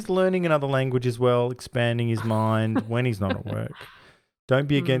 but he is learning another language as well, expanding his mind when he's not at work. Don't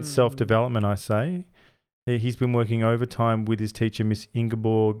be against self-development, I say. He's been working overtime with his teacher, Miss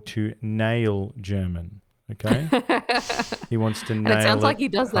Ingeborg, to nail German. Okay, he wants to nail. And it sounds like he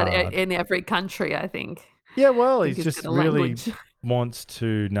does hard. that in every country, I think. Yeah, well, he's just really wants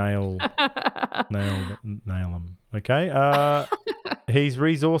to nail them. Okay, he's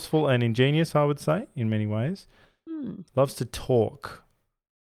resourceful and ingenious, I would say, in many ways. Loves to talk.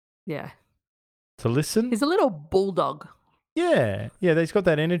 Yeah. To listen. He's a little bulldog. Yeah, he's got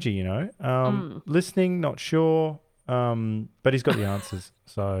that energy, Listening, not sure, but he's got the answers,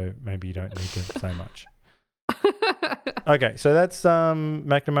 so maybe you don't need to say much. Okay, so that's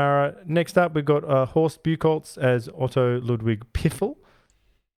McNamara. Next up, we've got Horst Buchholz as Otto Ludwig Piffel,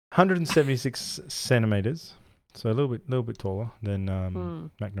 176 centimeters, so a little bit taller than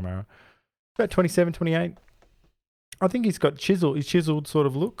McNamara. About 27, 28. I think he's got chiseled sort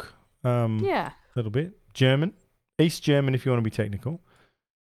of look. A little bit. German. East German, if you want to be technical.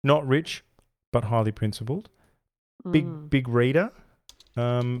 Not rich, but highly principled. Big reader.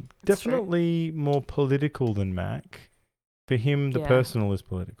 Definitely more political than Mac. For him, the personal is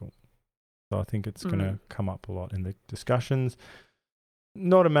political. So I think it's going to come up a lot in the discussions.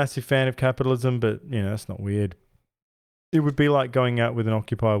 Not a massive fan of capitalism, but, that's not weird. It would be like going out with an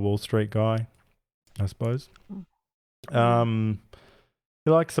Occupy Wall Street guy, I suppose. He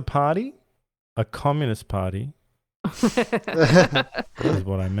likes a party, a communist party. That is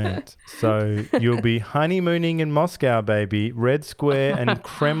what I meant. So you'll be honeymooning in Moscow, baby. Red Square and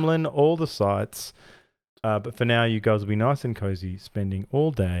Kremlin, all the sites. But for now, you guys will be nice and cozy, spending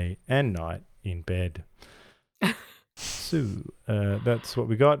all day and night in bed. So that's what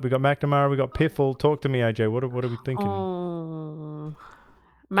we got. We got McNamara, we got Piffle. Talk to me, AJ. What are we thinking? Oh,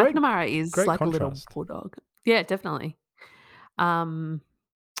 McNamara is like contrast. A little bulldog. Yeah, definitely.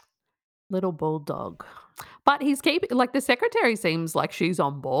 Little bulldog. But he's keeping, like, the secretary seems like she's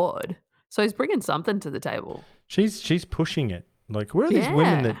on board. So he's bringing something to the table. She's pushing it. Like, where are these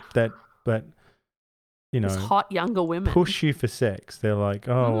women that these hot younger women push you for sex? They're like,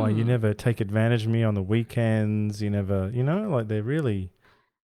 well, you never take advantage of me on the weekends. You never, like they're really,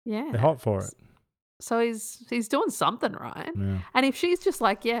 they're hot for it. So he's doing something right. Yeah. And if she's just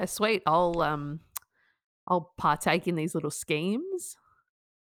like, yeah, sweet, I'll partake in these little schemes.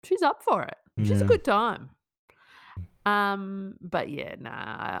 She's up for it. She's a good time. But yeah,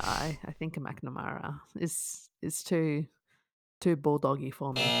 I think a McNamara is too bulldoggy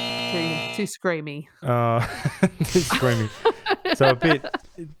for me. Too screamy. Too screamy. So a bit,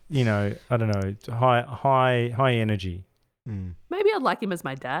 I don't know, high energy. Maybe I'd like him as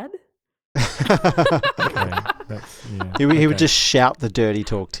my dad. Okay, he would just shout the dirty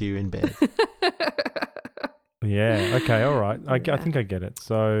talk to you in bed. Yeah. Okay. All right. I think I get it.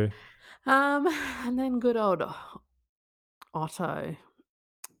 So. And then good old Otto.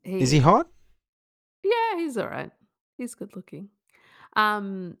 Is he hot? Yeah, he's all right. He's good looking.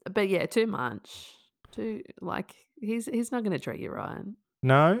 But yeah, too much. He's not going to treat you right.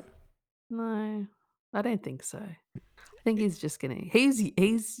 No, I don't think so. I think he's just gonna.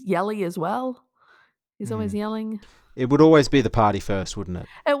 He's yelly as well. He's always yelling. It would always be the party first, wouldn't it?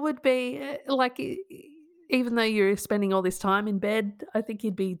 It would be like, even though you're spending all this time in bed, I think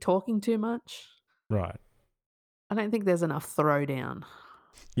you'd be talking too much. Right. I don't think there's enough throwdown.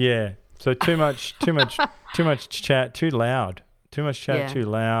 Yeah. So too much chat, too loud. Too much chat, too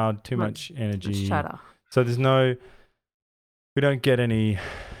loud, too much energy. Much chatter. So we don't get any,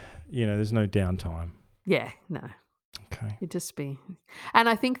 there's no downtime. Yeah, no. Okay. It'd just be, and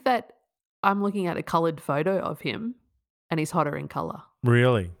I think that I'm looking at a coloured photo of him, and he's hotter in colour.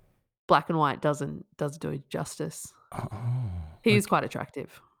 Really? Black and white doesn't do it justice. Oh. He's quite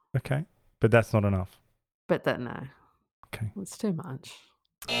attractive. Okay, but that's not enough. But no. Okay. It's too much.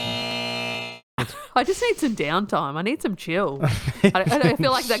 I just need some downtime. I need some chill. I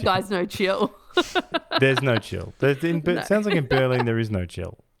feel like that guy's no chill. There's no chill. It sounds like in Berlin there is no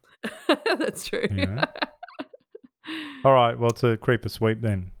chill. That's true. All right. Well, it's a creeper sweep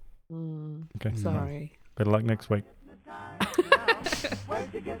then. Okay. Sorry. Better luck next week.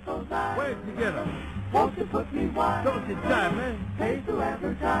 Where'd you get those eyes? Where'd you get them? Won't you put me wise? Don't you time, man. Pay to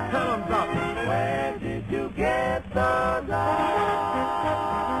advertise. Tell them drop it. Where did you get those eyes?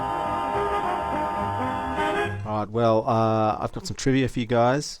 All right, well, I've got some trivia for you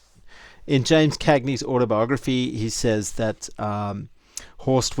guys. In James Cagney's autobiography, he says that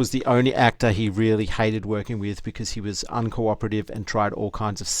Horst was the only actor he really hated working with because he was uncooperative and tried all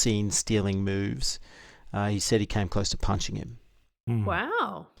kinds of scene-stealing moves. He said he came close to punching him.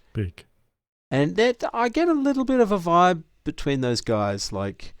 Wow. Big. And that I get a little bit of a vibe between those guys.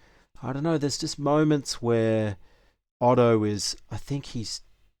 Like, I don't know, there's just moments where Otto is, I think he's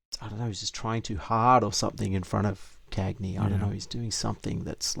just trying too hard or something in front of Cagney. I don't know, he's doing something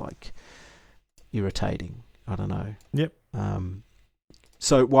that's like irritating. I don't know. Yep.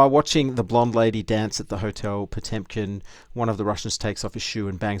 So while watching the blonde lady dance at the Hotel Potemkin, one of the Russians takes off his shoe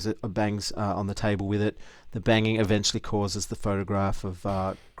and bangs on the table with it. The banging eventually causes the photograph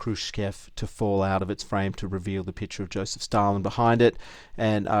of Khrushchev to fall out of its frame to reveal the picture of Joseph Stalin behind it.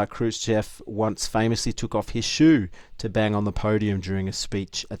 And Khrushchev once famously took off his shoe to bang on the podium during a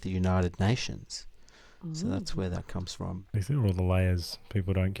speech at the United Nations. So that's where that comes from. These are all the layers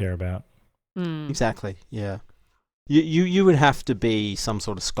people don't care about. Exactly, yeah. You would have to be some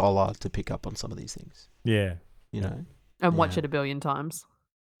sort of scholar to pick up on some of these things. Yeah. You know? And watch it a billion times.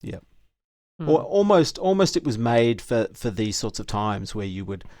 Yep. Or almost it was made for these sorts of times where you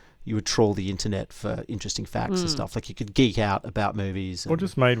would trawl the internet for interesting facts and stuff. Like you could geek out about movies. Or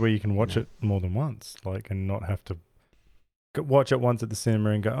just made where you can watch it more than once, like, and not have to watch it once at the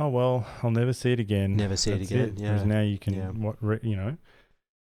cinema and go, oh, well, I'll never see it again. Never see it again, yeah. Whereas now you can, you know,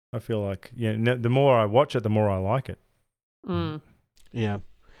 I feel like, the more I watch it, the more I like it. Yeah.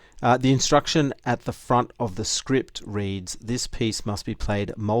 The instruction at the front of the script reads, this piece must be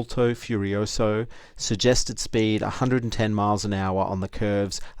played molto furioso, suggested speed 110 miles an hour on the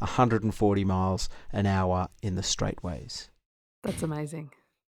curves, 140 miles an hour in the straightaways. That's amazing.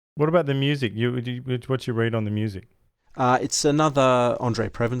 What about the music? What you read on the music? It's another Andre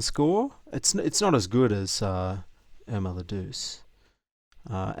Previn score. It's not as good as Irma la Douce.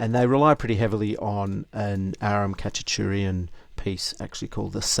 And they rely pretty heavily on an Aram Khachaturian piece actually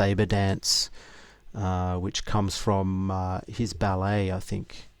called The Saber Dance, which comes from his ballet, I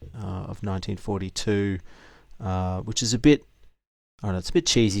think, of 1942, which is a bit, I don't know, it's a bit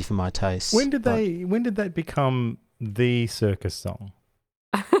cheesy for my taste. When did that become the circus song?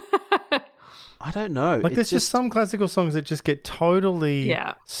 I don't know. Like, there's just some classical songs that just get totally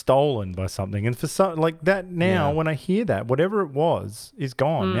stolen by something. And for some, like that now, when I hear that, whatever it was is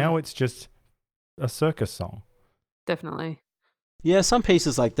gone. Now it's just a circus song. Definitely. Yeah, some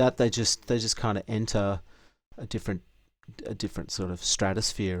pieces like that, they just kind of enter a different sort of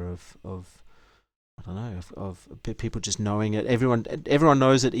stratosphere of I don't know, of people just knowing it. Everyone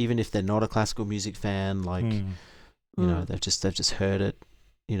knows it, even if they're not a classical music fan. Like, you know, they've just heard it.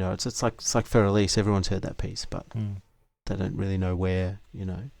 You know, it's like Für Elise, everyone's heard that piece, but they don't really know where, you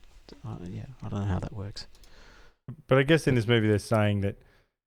know. I don't know how that works. But I guess in this movie they're saying that,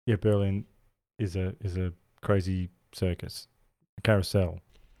 Berlin is a crazy circus, a carousel.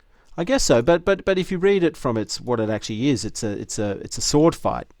 I guess so, but if you read it from what it actually is, it's a sword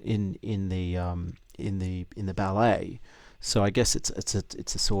fight in the ballet. So I guess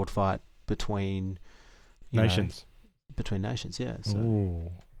it's a sword fight between nations. Between nations, yeah. So.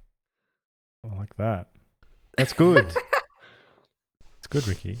 Ooh, I like that. That's good. It's good,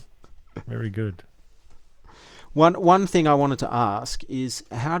 Ricky. Very good. One thing I wanted to ask is,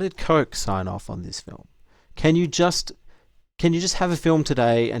 how did Coke sign off on this film? Can you just have a film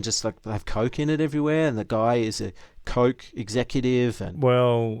today and just like have Coke in it everywhere, and the guy is a Coke executive? And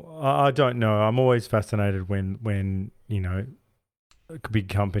well, I don't know. I'm always fascinated when you know, big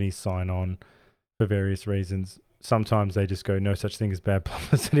companies sign on for various reasons. Sometimes they just go, no such thing as bad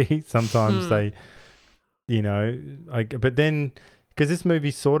publicity. Sometimes they, you know, but then, because this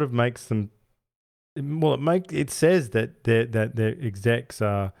movie sort of makes them, well, it says that their execs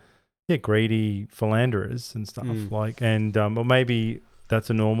are, greedy philanderers and stuff or maybe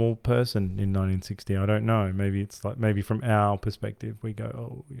that's a normal person in 1960. I don't know. Maybe it's like, maybe from our perspective, we go,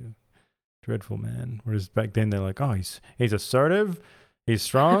 oh, dreadful man. Whereas back then they're like, oh, he's assertive. He's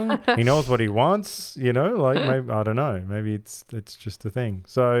strong. He knows what he wants. You know, like, maybe, I don't know. Maybe it's just a thing.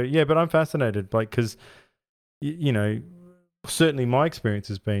 So yeah, but I'm fascinated, like, because you know, certainly my experience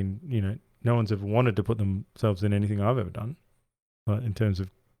has been, you know, no one's ever wanted to put themselves in anything I've ever done, in terms of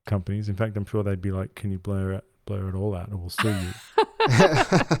companies. In fact, I'm sure they'd be like, "Can you blur it all out, or we'll sue you."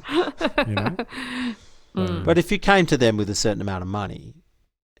 You know. But if you came to them with a certain amount of money,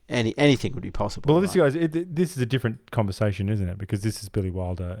 anything would be possible. Well, this is a different conversation, isn't it? Because this is Billy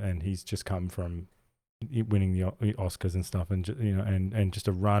Wilder, and he's just come from winning the Oscars and stuff, and and just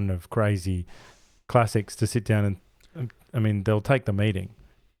a run of crazy classics to sit down and I mean, they'll take the meeting.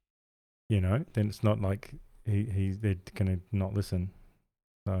 Then it's not like they're gonna not listen.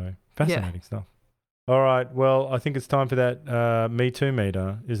 So fascinating stuff. All right, well, I think it's time for that Me Too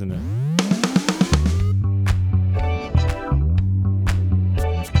meter, isn't it?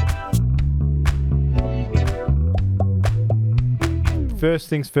 First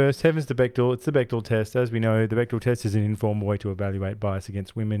things first, heavens to Bechdel. It's the Bechdel test. As we know, the Bechdel test is an informal way to evaluate bias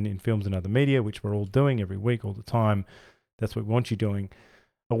against women in films and other media, which we're all doing every week, all the time. That's what we want you doing.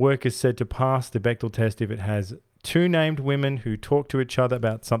 A work is said to pass the Bechdel test if it has two named women who talk to each other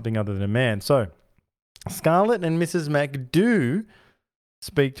about something other than a man. So, Scarlett and Mrs. Mac do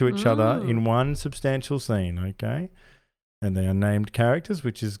speak to each other in one substantial scene, okay? And they are named characters,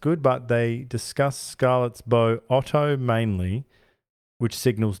 which is good, but they discuss Scarlett's beau, Otto, mainly, which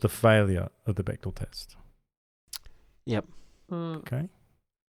signals the failure of the Bechdel test. Yep. Okay.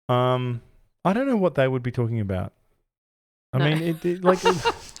 I don't know what they would be talking about. I mean,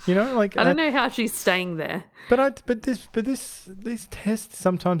 I don't know how she's staying there. But this test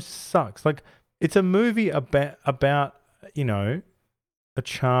sometimes sucks. Like, it's a movie about a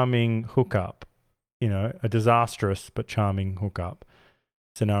charming hookup, a disastrous but charming hookup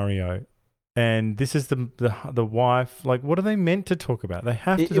scenario. And this is the wife. Like, what are they meant to talk about? They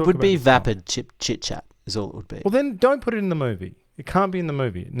have to. It would be vapid chit chat. Is all it would be. Well, then don't put it in the movie. It can't be in the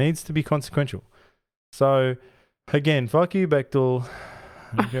movie. It needs to be consequential. So, again, fuck you, Bechdel.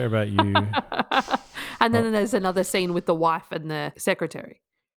 I don't care about you. And then there's another scene with the wife and the secretary.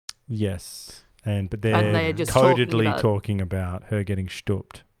 Yes, but they're just codedly talking about her getting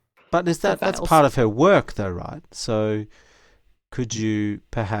stooped. But that's part of her work, though, right? So. Could you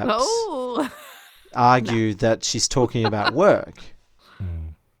perhaps argue that she's talking about work?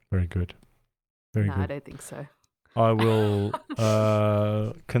 Very good. Very good. I don't think so. I will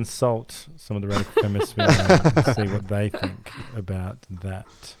consult some of the radical feminists and see what they think about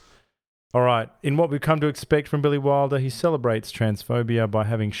that. All right. In what we've come to expect from Billy Wilder, he celebrates transphobia by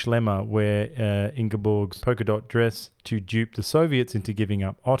having Schlemmer wear Ingeborg's polka dot dress to dupe the Soviets into giving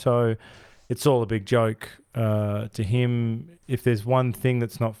up Otto. It's all a big joke to him. If there's one thing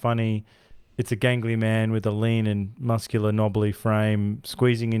that's not funny, it's a gangly man with a lean and muscular, knobbly frame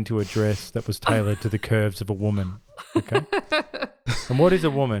squeezing into a dress that was tailored to the curves of a woman. Okay? And what is a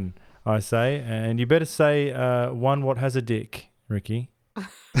woman, I say? And you better say one what has a dick, Ricky.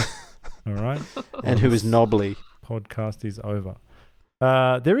 All right? And who is knobbly. Podcast is over.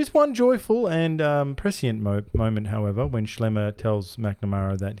 There is one joyful and prescient moment, however, when Schlemmer tells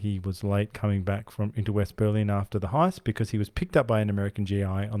McNamara that he was late coming back into West Berlin after the heist because he was picked up by an American GI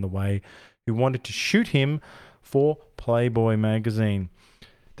on the way who wanted to shoot him for Playboy magazine.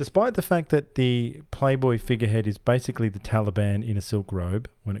 Despite the fact that the Playboy figurehead is basically the Taliban in a silk robe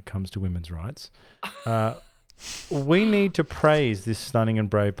when it comes to women's rights, we need to praise this stunning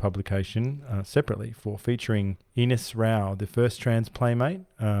and brave publication separately for featuring Ines Rao, the first trans playmate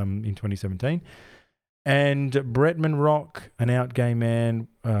in 2017, and Bretman Rock, an out gay man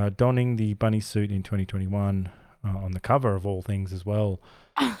donning the bunny suit in 2021 on the cover of all things as well.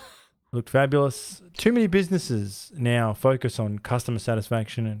 Looked fabulous. Too many businesses now focus on customer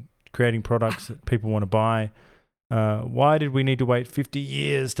satisfaction and creating products that people want to buy. Why did we need to wait 50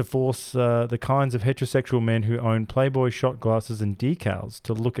 years to force the kinds of heterosexual men who own Playboy shot glasses and decals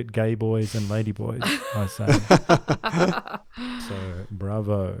to look at gay boys and lady boys, I say. So,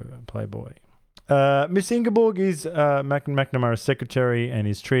 bravo, Playboy. Miss Ingeborg is McNamara's secretary and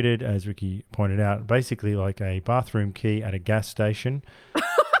is treated, as Ricky pointed out, basically like a bathroom key at a gas station.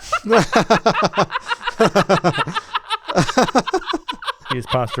 He is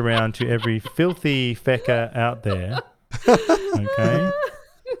passed around to every filthy fecker out there. Okay.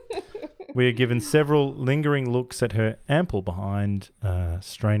 We are given several lingering looks at her ample behind,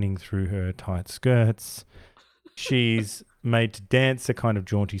 straining through her tight skirts. She's made to dance a kind of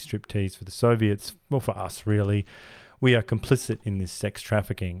jaunty striptease for the Soviets. Well, for us, really. We are complicit in this sex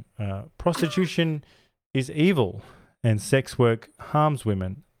trafficking. Prostitution is evil, and sex work harms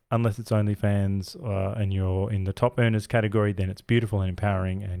women. Unless it's OnlyFans and you're in the top earners category, then it's beautiful and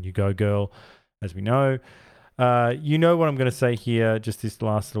empowering, and you go, girl, as we know. You know what I'm going to say here, just this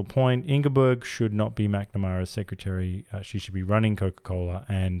last little point. Ingeborg should not be McNamara's secretary. She should be running Coca-Cola,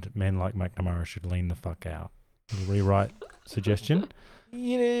 and men like McNamara should lean the fuck out. Little rewrite suggestion.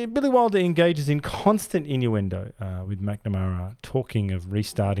 Billy Wilder engages in constant innuendo with McNamara, talking of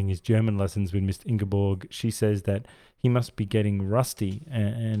restarting his German lessons with Miss Ingeborg. She says that he must be getting rusty,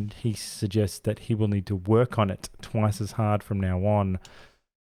 and he suggests that he will need to work on it twice as hard from now on.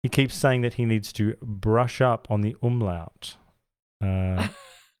 He keeps saying that he needs to brush up on the umlaut.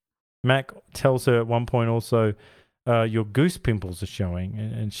 Mac tells her at one point also, your goose pimples are showing,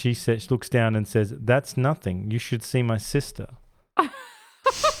 and she looks down and says, "That's nothing. You should see my sister." I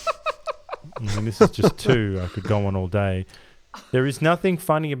mean, this is just two. I could go on all day. There is nothing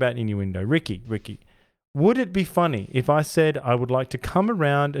funny about innuendo. Ricky, would it be funny if I said I would like to come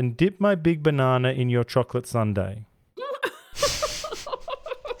around and dip my big banana in your chocolate sundae?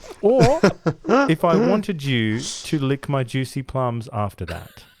 Or if I wanted you to lick my juicy plums after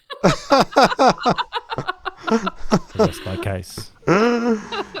that? That's my case.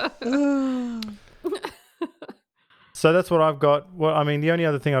 So that's what I've got. Well, I mean, the only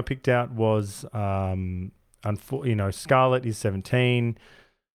other thing I picked out was, Scarlett is 17.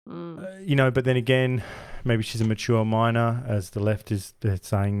 But then again, maybe she's a mature minor, as the left is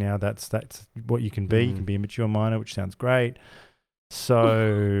saying now. That's what you can be. You can be a mature minor, which sounds great.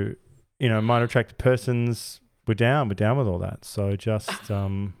 So, minor attracted persons, we're down with all that. So just,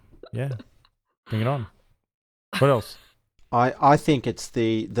 bring it on. What else? I think it's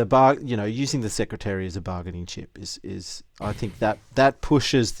the using the secretary as a bargaining chip is I think that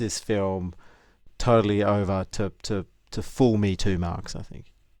pushes this film totally over to full Me Too marks, I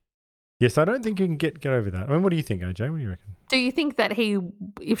think. Yes, I don't think you can get over that. I mean, what do you think, AJ? What do you reckon? Do you think that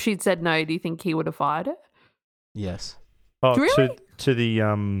if she'd said no, do you think he would have fired her? Yes. Oh, really?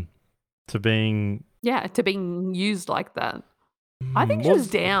 to being used like that. I think she was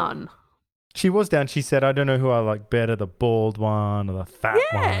down. She was down. She said, "I don't know who I like better, the bald one or the fat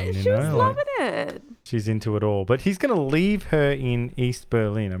one." Yeah, she was loving it. She's into it all. But he's going to leave her in East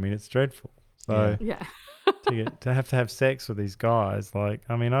Berlin. I mean, it's dreadful. So yeah. to have sex with these guys, I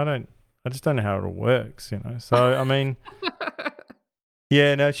just don't know how it all works, So, I mean,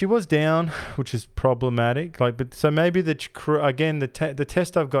 she was down, which is problematic. So maybe the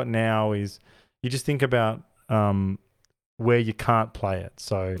test I've got now is you just think about where you can't play it.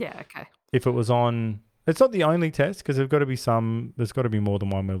 So okay. If it was on, it's not the only test, because there's got to be more than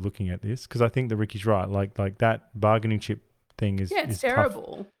one way of looking at this, because I think that Ricky's right. Like that bargaining chip thing is it's tough.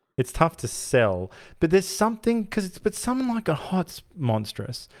 terrible. It's tough to sell, but there's something, but someone like a hot's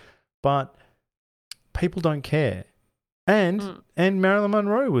monstrous, but people don't care. And Marilyn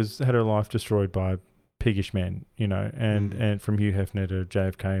Monroe had her life destroyed by piggish men, and from Hugh Hefner to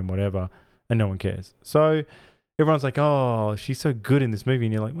JFK and whatever, and no one cares. So everyone's like, "Oh, she's so good in this movie,"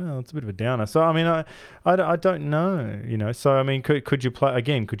 and you're like, "Well, it's a bit of a downer." So I mean, I don't know, So I mean, could you play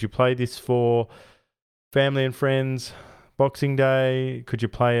again? Could you play this for family and friends, Boxing Day? Could you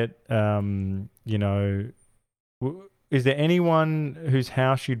play it? Is there anyone whose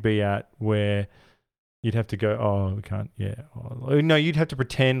house you'd be at where you'd have to go, "Oh, we can't," no, you'd have to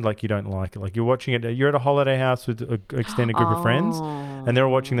pretend like you don't like it. Like you're watching it, you're at a holiday house with an extended group of friends, and they're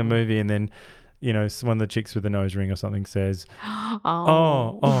all watching the movie, and then, one of the chicks with the nose ring or something says,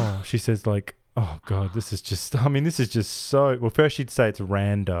 she says like, "Oh God, this is just so," well, first she'd say it's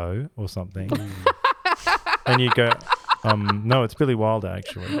rando or something. And you'd go, "No, it's Billy Wilder,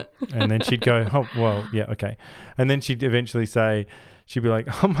 actually." And then she'd go, "Oh, well, yeah, okay." And then she'd eventually say, she'd be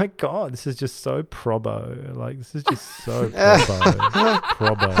like, "Oh my God, this is just so probo. Like, this is just so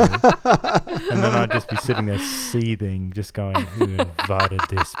probo." And then I'd just be sitting there seething, just going, "Who invited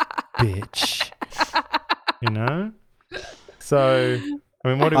this bitch?" So, I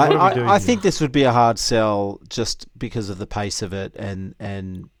mean, what do we do? I think this would be a hard sell just because of the pace of it and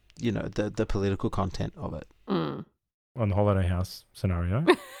the political content of it. Mm. On the holiday house scenario.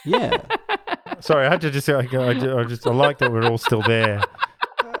 Yeah. Sorry, I had to just say, I like that we're all still there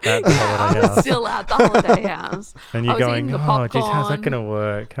at the holiday house. Still at the holiday house. And you're going, "Oh, geez, how's that going to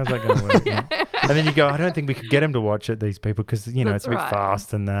work? How's that going to work?" Yeah. And then you go, "I don't think we could get them to watch it, these people, because, it's a bit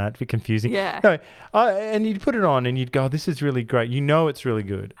fast and that, a bit confusing." Yeah. No, and you'd put it on and you'd go, "This is really great." It's really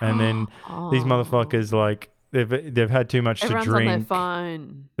good. And then these motherfuckers, like, they've had too much Everyone's to drink. on their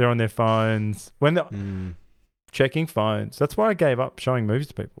phone. They're on their phones. When they're checking phones. That's why I gave up showing movies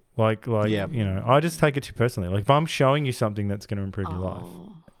to people. I just take it too personally. Like, if I'm showing you something that's going to improve your life,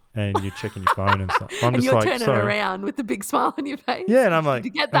 and you're checking your phone and stuff, I'm and just you're like, turning around with a big smile on your face. Yeah, and I'm like,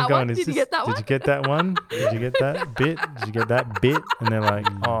 "Did you get that one? Did you get that one? Did you get that one? Did you get that bit? Did you get that bit?" And they're like,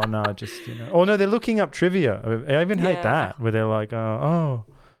 "Oh no, just Oh no, they're looking up trivia. I even hate that, where they're like, "Oh,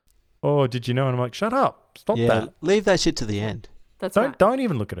 did you know?" And I'm like, "Shut up! Stop that! Leave that shit to the end." Don't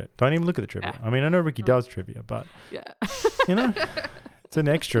even look at it. Don't even look at the trivia. I mean, I know Ricky does trivia, but It's an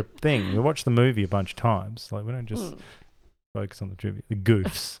extra thing. We watch the movie a bunch of times. Like, we don't just focus on the trivia. The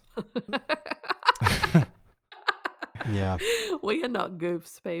goofs. Yeah. We are not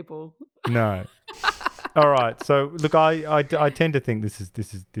goofs, people. No. All right. So look, I tend to think this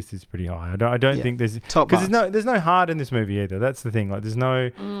is pretty high. I don't think there's top because there's no heart in this movie either. That's the thing. Like there's no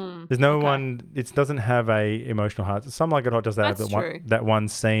one. It doesn't have a emotional heart. Some Like It Hot does have that one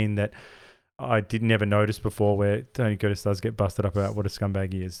scene that I did never notice before where Tony Curtis does get busted up about what a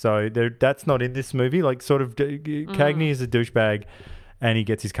scumbag he is. So that's not in this movie. Like sort of Cagney is a douchebag. And he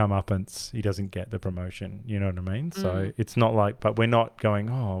gets his comeuppance. He doesn't get the promotion. You know what I mean? So it's not like, but we're not going,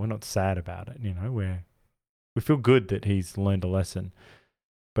 we're not sad about it. You know, we feel good that he's learned a lesson.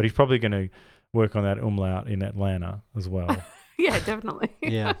 But he's probably going to work on that umlaut in Atlanta as well. Yeah, definitely.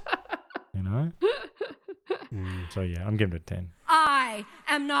 Yeah. You know? So yeah, I'm giving it a 10. I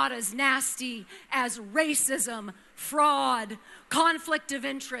am not as nasty as racism, fraud, conflict of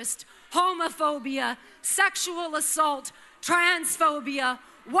interest, homophobia, sexual assault, transphobia,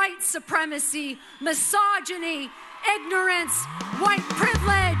 white supremacy, misogyny, ignorance, white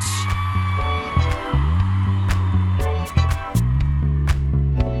privilege.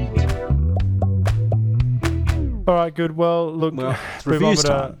 All right, good. Well, look, reviews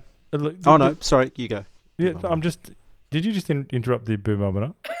time. Oh no, sorry, you go. Yeah, Did you just interrupt the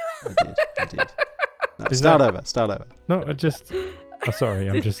boomometer? I did. No, start over. No, sorry.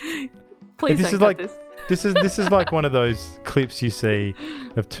 I'm just. Please this don't is cut like this. This is like one of those clips you see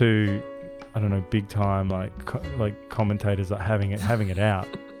of two, I don't know, big time like commentators like having it out.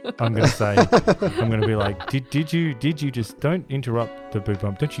 I'm gonna say, I'm gonna be like, did you just don't interrupt the boo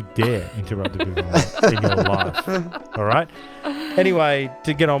bump? Don't you dare interrupt the boo bump in your life. All right. Anyway,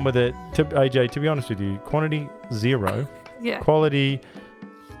 to get on with it, AJ, to be honest with you, quantity 0, quality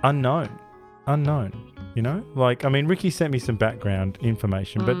unknown. You know, like I mean, Ricky sent me some background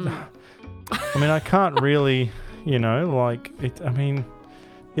information, but I mean, I can't really, you know, like it. I mean,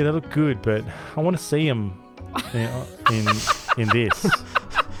 yeah, they look good, but I want to see them in this.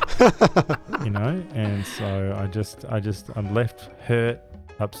 You know, and so I'm left hurt,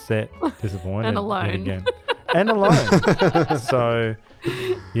 upset, disappointed, and alone. And alone. So,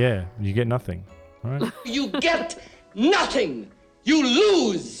 yeah, you get nothing. All right? You get nothing. You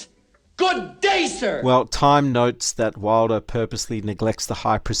lose. Good day, sir. Well, Time notes that Wilder purposely neglects the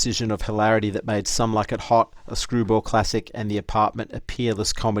high precision of hilarity that made Some Like It Hot a screwball classic and The Apartment a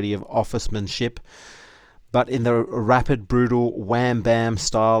peerless comedy of officemanship. But in the rapid, brutal, wham-bam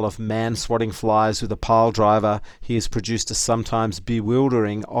style of man swatting flies with a pile driver, he has produced a sometimes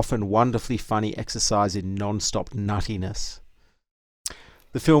bewildering, often wonderfully funny exercise in non-stop nuttiness.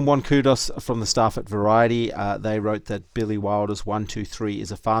 The film won kudos from the staff at Variety. They wrote that Billy Wilder's 1, 2, 3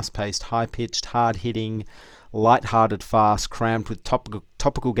 is a fast-paced, high-pitched, hard-hitting, light-hearted farce crammed with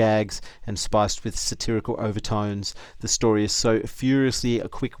topical gags and spiced with satirical overtones. The story is so furiously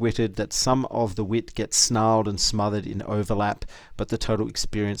quick-witted that some of the wit gets snarled and smothered in overlap, but the total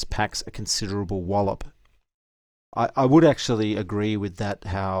experience packs a considerable wallop. I would actually agree with that,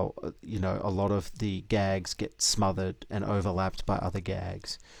 how, you know, a lot of the gags get smothered and overlapped by other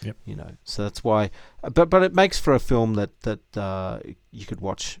gags. Yep. You know, so that's why, but it makes for a film that you could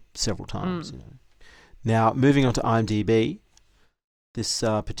watch several times, you know. Now, moving on to IMDb, this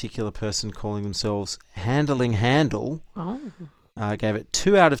particular person calling themselves Handling Handle gave it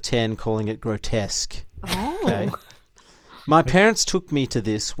 2 out of 10, calling it grotesque. Okay. My parents took me to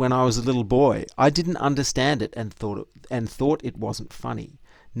this when I was a little boy. I didn't understand it and thought it wasn't funny.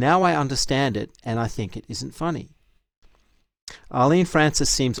 Now I understand it and I think it isn't funny. Arlene Francis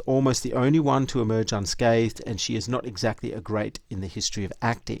seems almost the only one to emerge unscathed, and she is not exactly a great in the history of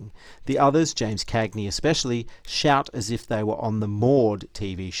acting. The others, James Cagney especially, shout as if they were on the Maude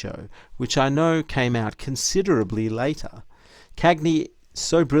TV show, which I know came out considerably later. Cagney,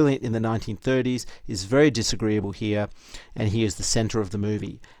 so brilliant in the 1930s, is very disagreeable here, and he is the centre of the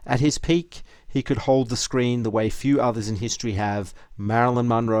movie. At his peak, he could hold the screen the way few others in history have: Marilyn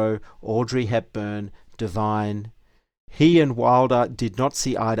Monroe, Audrey Hepburn, Divine. He and Wilder did not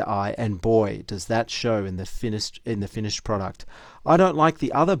see eye to eye, and boy, does that show in the finished product. I don't like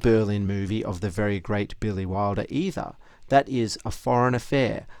the other Berlin movie of the very great Billy Wilder either. That is A Foreign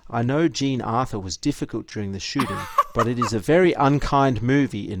Affair. I know Jean Arthur was difficult during the shooting, but it is a very unkind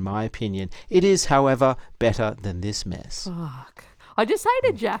movie in my opinion. It is, however, better than this mess. Fuck. I just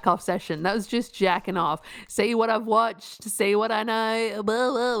hated jack off session. That was just jacking off. See what I've watched, see what I know,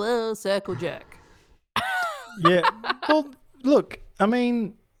 blah, blah, blah, circle jerk. Yeah. Well, look, I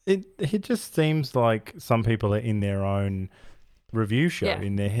mean, it just seems like some people are in their own review show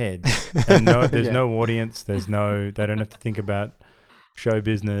in their head, and there's no audience. They don't have to think about show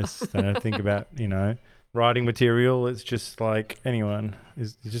business. They don't think about, writing material. It's just like anyone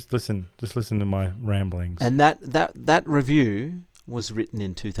is. Just listen to my ramblings. And that review was written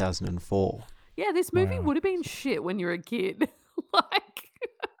in 2004. Yeah, this movie would have been shit when you were a kid.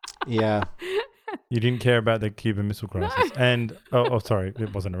 Yeah. You didn't care about the Cuban Missile Crisis. No. And, sorry,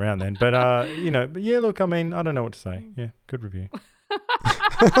 it wasn't around then. But, but yeah, look, I mean, I don't know what to say. Yeah, good review.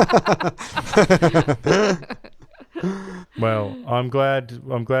 Well, I'm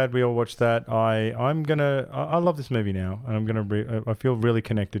glad we all watched that. I love this movie now, and I feel really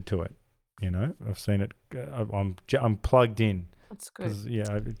connected to it. I've seen it. I'm plugged in. That's good.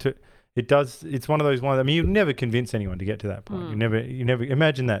 Yeah, it does. It's one of those ones. I mean, you never convince anyone to get to that point. You never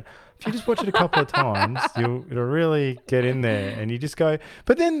imagine that. If you just watch it a couple of times, it'll really get in there, and you just go.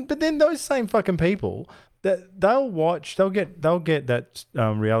 But then those same fucking people they'll get that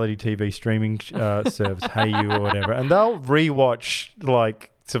reality TV streaming service, Hayu or whatever, and they'll rewatch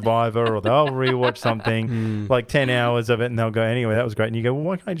like Survivor, or they'll rewatch something like 10 hours of it, and they'll go, anyway, that was great. And you go, well,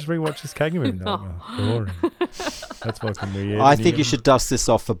 why can't I just rewatch this Kagan movie? Like, boring. That's fucking weird. I think you should dust this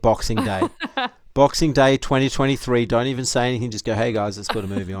off for Boxing Day. Boxing Day 2023. Don't even say anything. Just go, hey guys, let's put a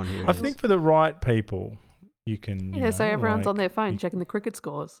movie on here. I think for the right people, you can. So everyone's on their phone checking the cricket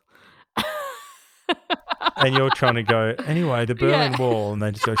scores. And you're trying to go, anyway, the Berlin Wall, and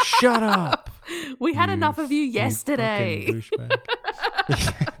they just go, shut up. We had enough of you yesterday. You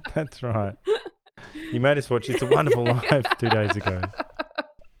yeah, that's right. You made us watch It's a Wonderful Life 2 days ago.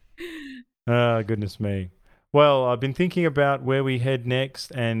 Oh, goodness me. Well, I've been thinking about where we head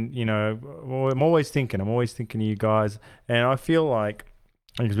next, and, I'm always thinking of you guys, and I feel like,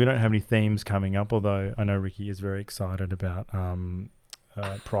 because we don't have any themes coming up, although I know Ricky is very excited about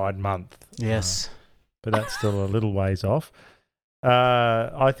Pride Month. Yes. But that's still a little ways off.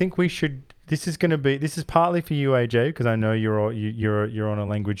 I think we should. This is partly for you, AJ, because I know you're on a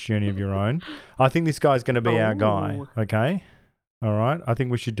language journey of your own. I think this guy's going to be our guy. Okay, all right. I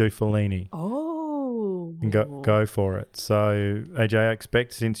think we should do Fellini. Oh, and go for it. So AJ, I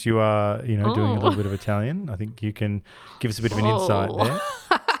expect, since you are doing a little bit of Italian, I think you can give us a bit of an insight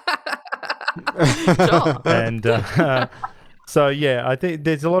there. Sure. And. So, yeah, I think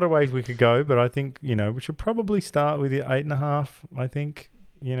there's a lot of ways we could go, but I think, we should probably start with the 8.5, I think,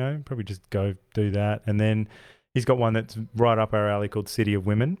 probably just go do that. And then he's got one that's right up our alley called City of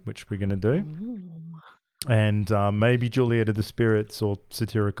Women, which we're going to do. Ooh. And maybe Juliet of the Spirits or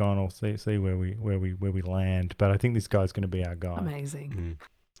Satyricon, or see where we land. But I think this guy's going to be our guy. Amazing.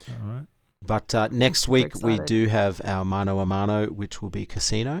 All right. But next week we do have our mano a mano, which will be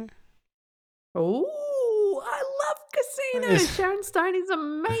Casino. Oh. Sharon Stone is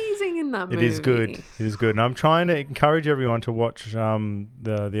amazing in that movie. It is good. And I'm trying to encourage everyone to watch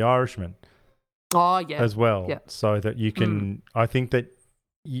the Irishman. Oh, yeah. As well. Yeah. So that you can, I think that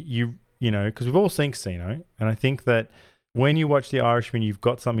you because we've all seen Casino, and I think that when you watch the Irishman, you've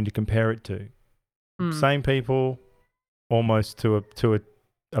got something to compare it to. Same people, almost to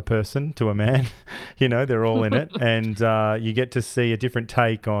a person, to a man, they're all in it. And you get to see a different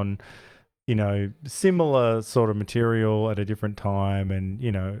take on, similar sort of material at a different time. And,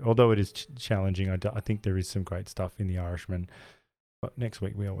 although it is challenging, I think there is some great stuff in The Irishman. But next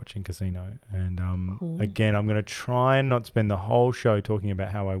week we are watching Casino. And again, I'm going to try and not spend the whole show talking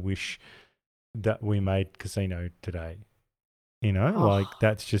about how I wish that we made Casino today. Like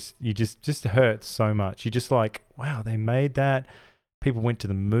that's just hurts so much. You're just like, wow, they made that. People went to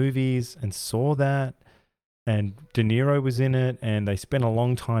the movies and saw that. And De Niro was in it, and they spent a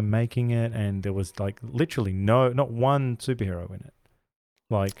long time making it, and there was like literally not one superhero in it.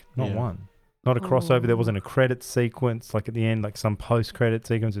 Like, not one. Not a crossover. There wasn't a credit sequence, like at the end, like some post-credit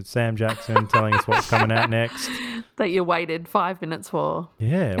sequence with Sam Jackson telling us what's coming out next. That you waited 5 minutes for.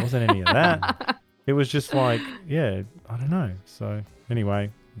 Yeah, it wasn't any of that. It was just like, I don't know. So anyway,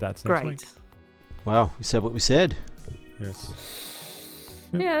 that's next week. Wow, we said what we said. Yes.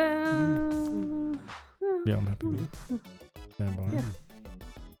 Yeah. Yeah, I'm happy with it. Stand by. Yeah.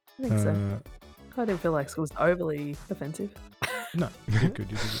 I think so. I didn't feel like it was overly offensive. No, you did good.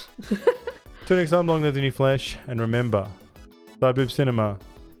 Till next time, long live the new flesh, and remember, Side Boob Cinema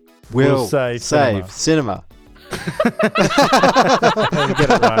will save cinema. We'll get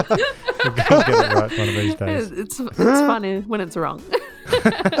it right. We'll get it right one of these days. It's funny when it's wrong.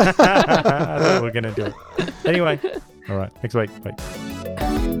 That's what we're going to do. Anyway, all right, next week. Bye.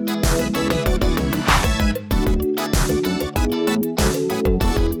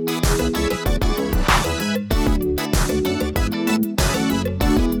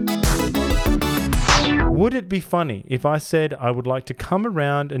 Would it be funny if I said I would like to come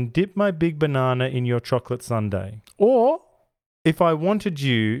around and dip my big banana in your chocolate sundae? Or if I wanted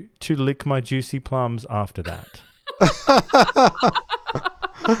you to lick my juicy plums after that.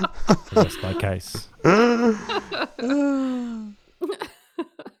 Rest my case.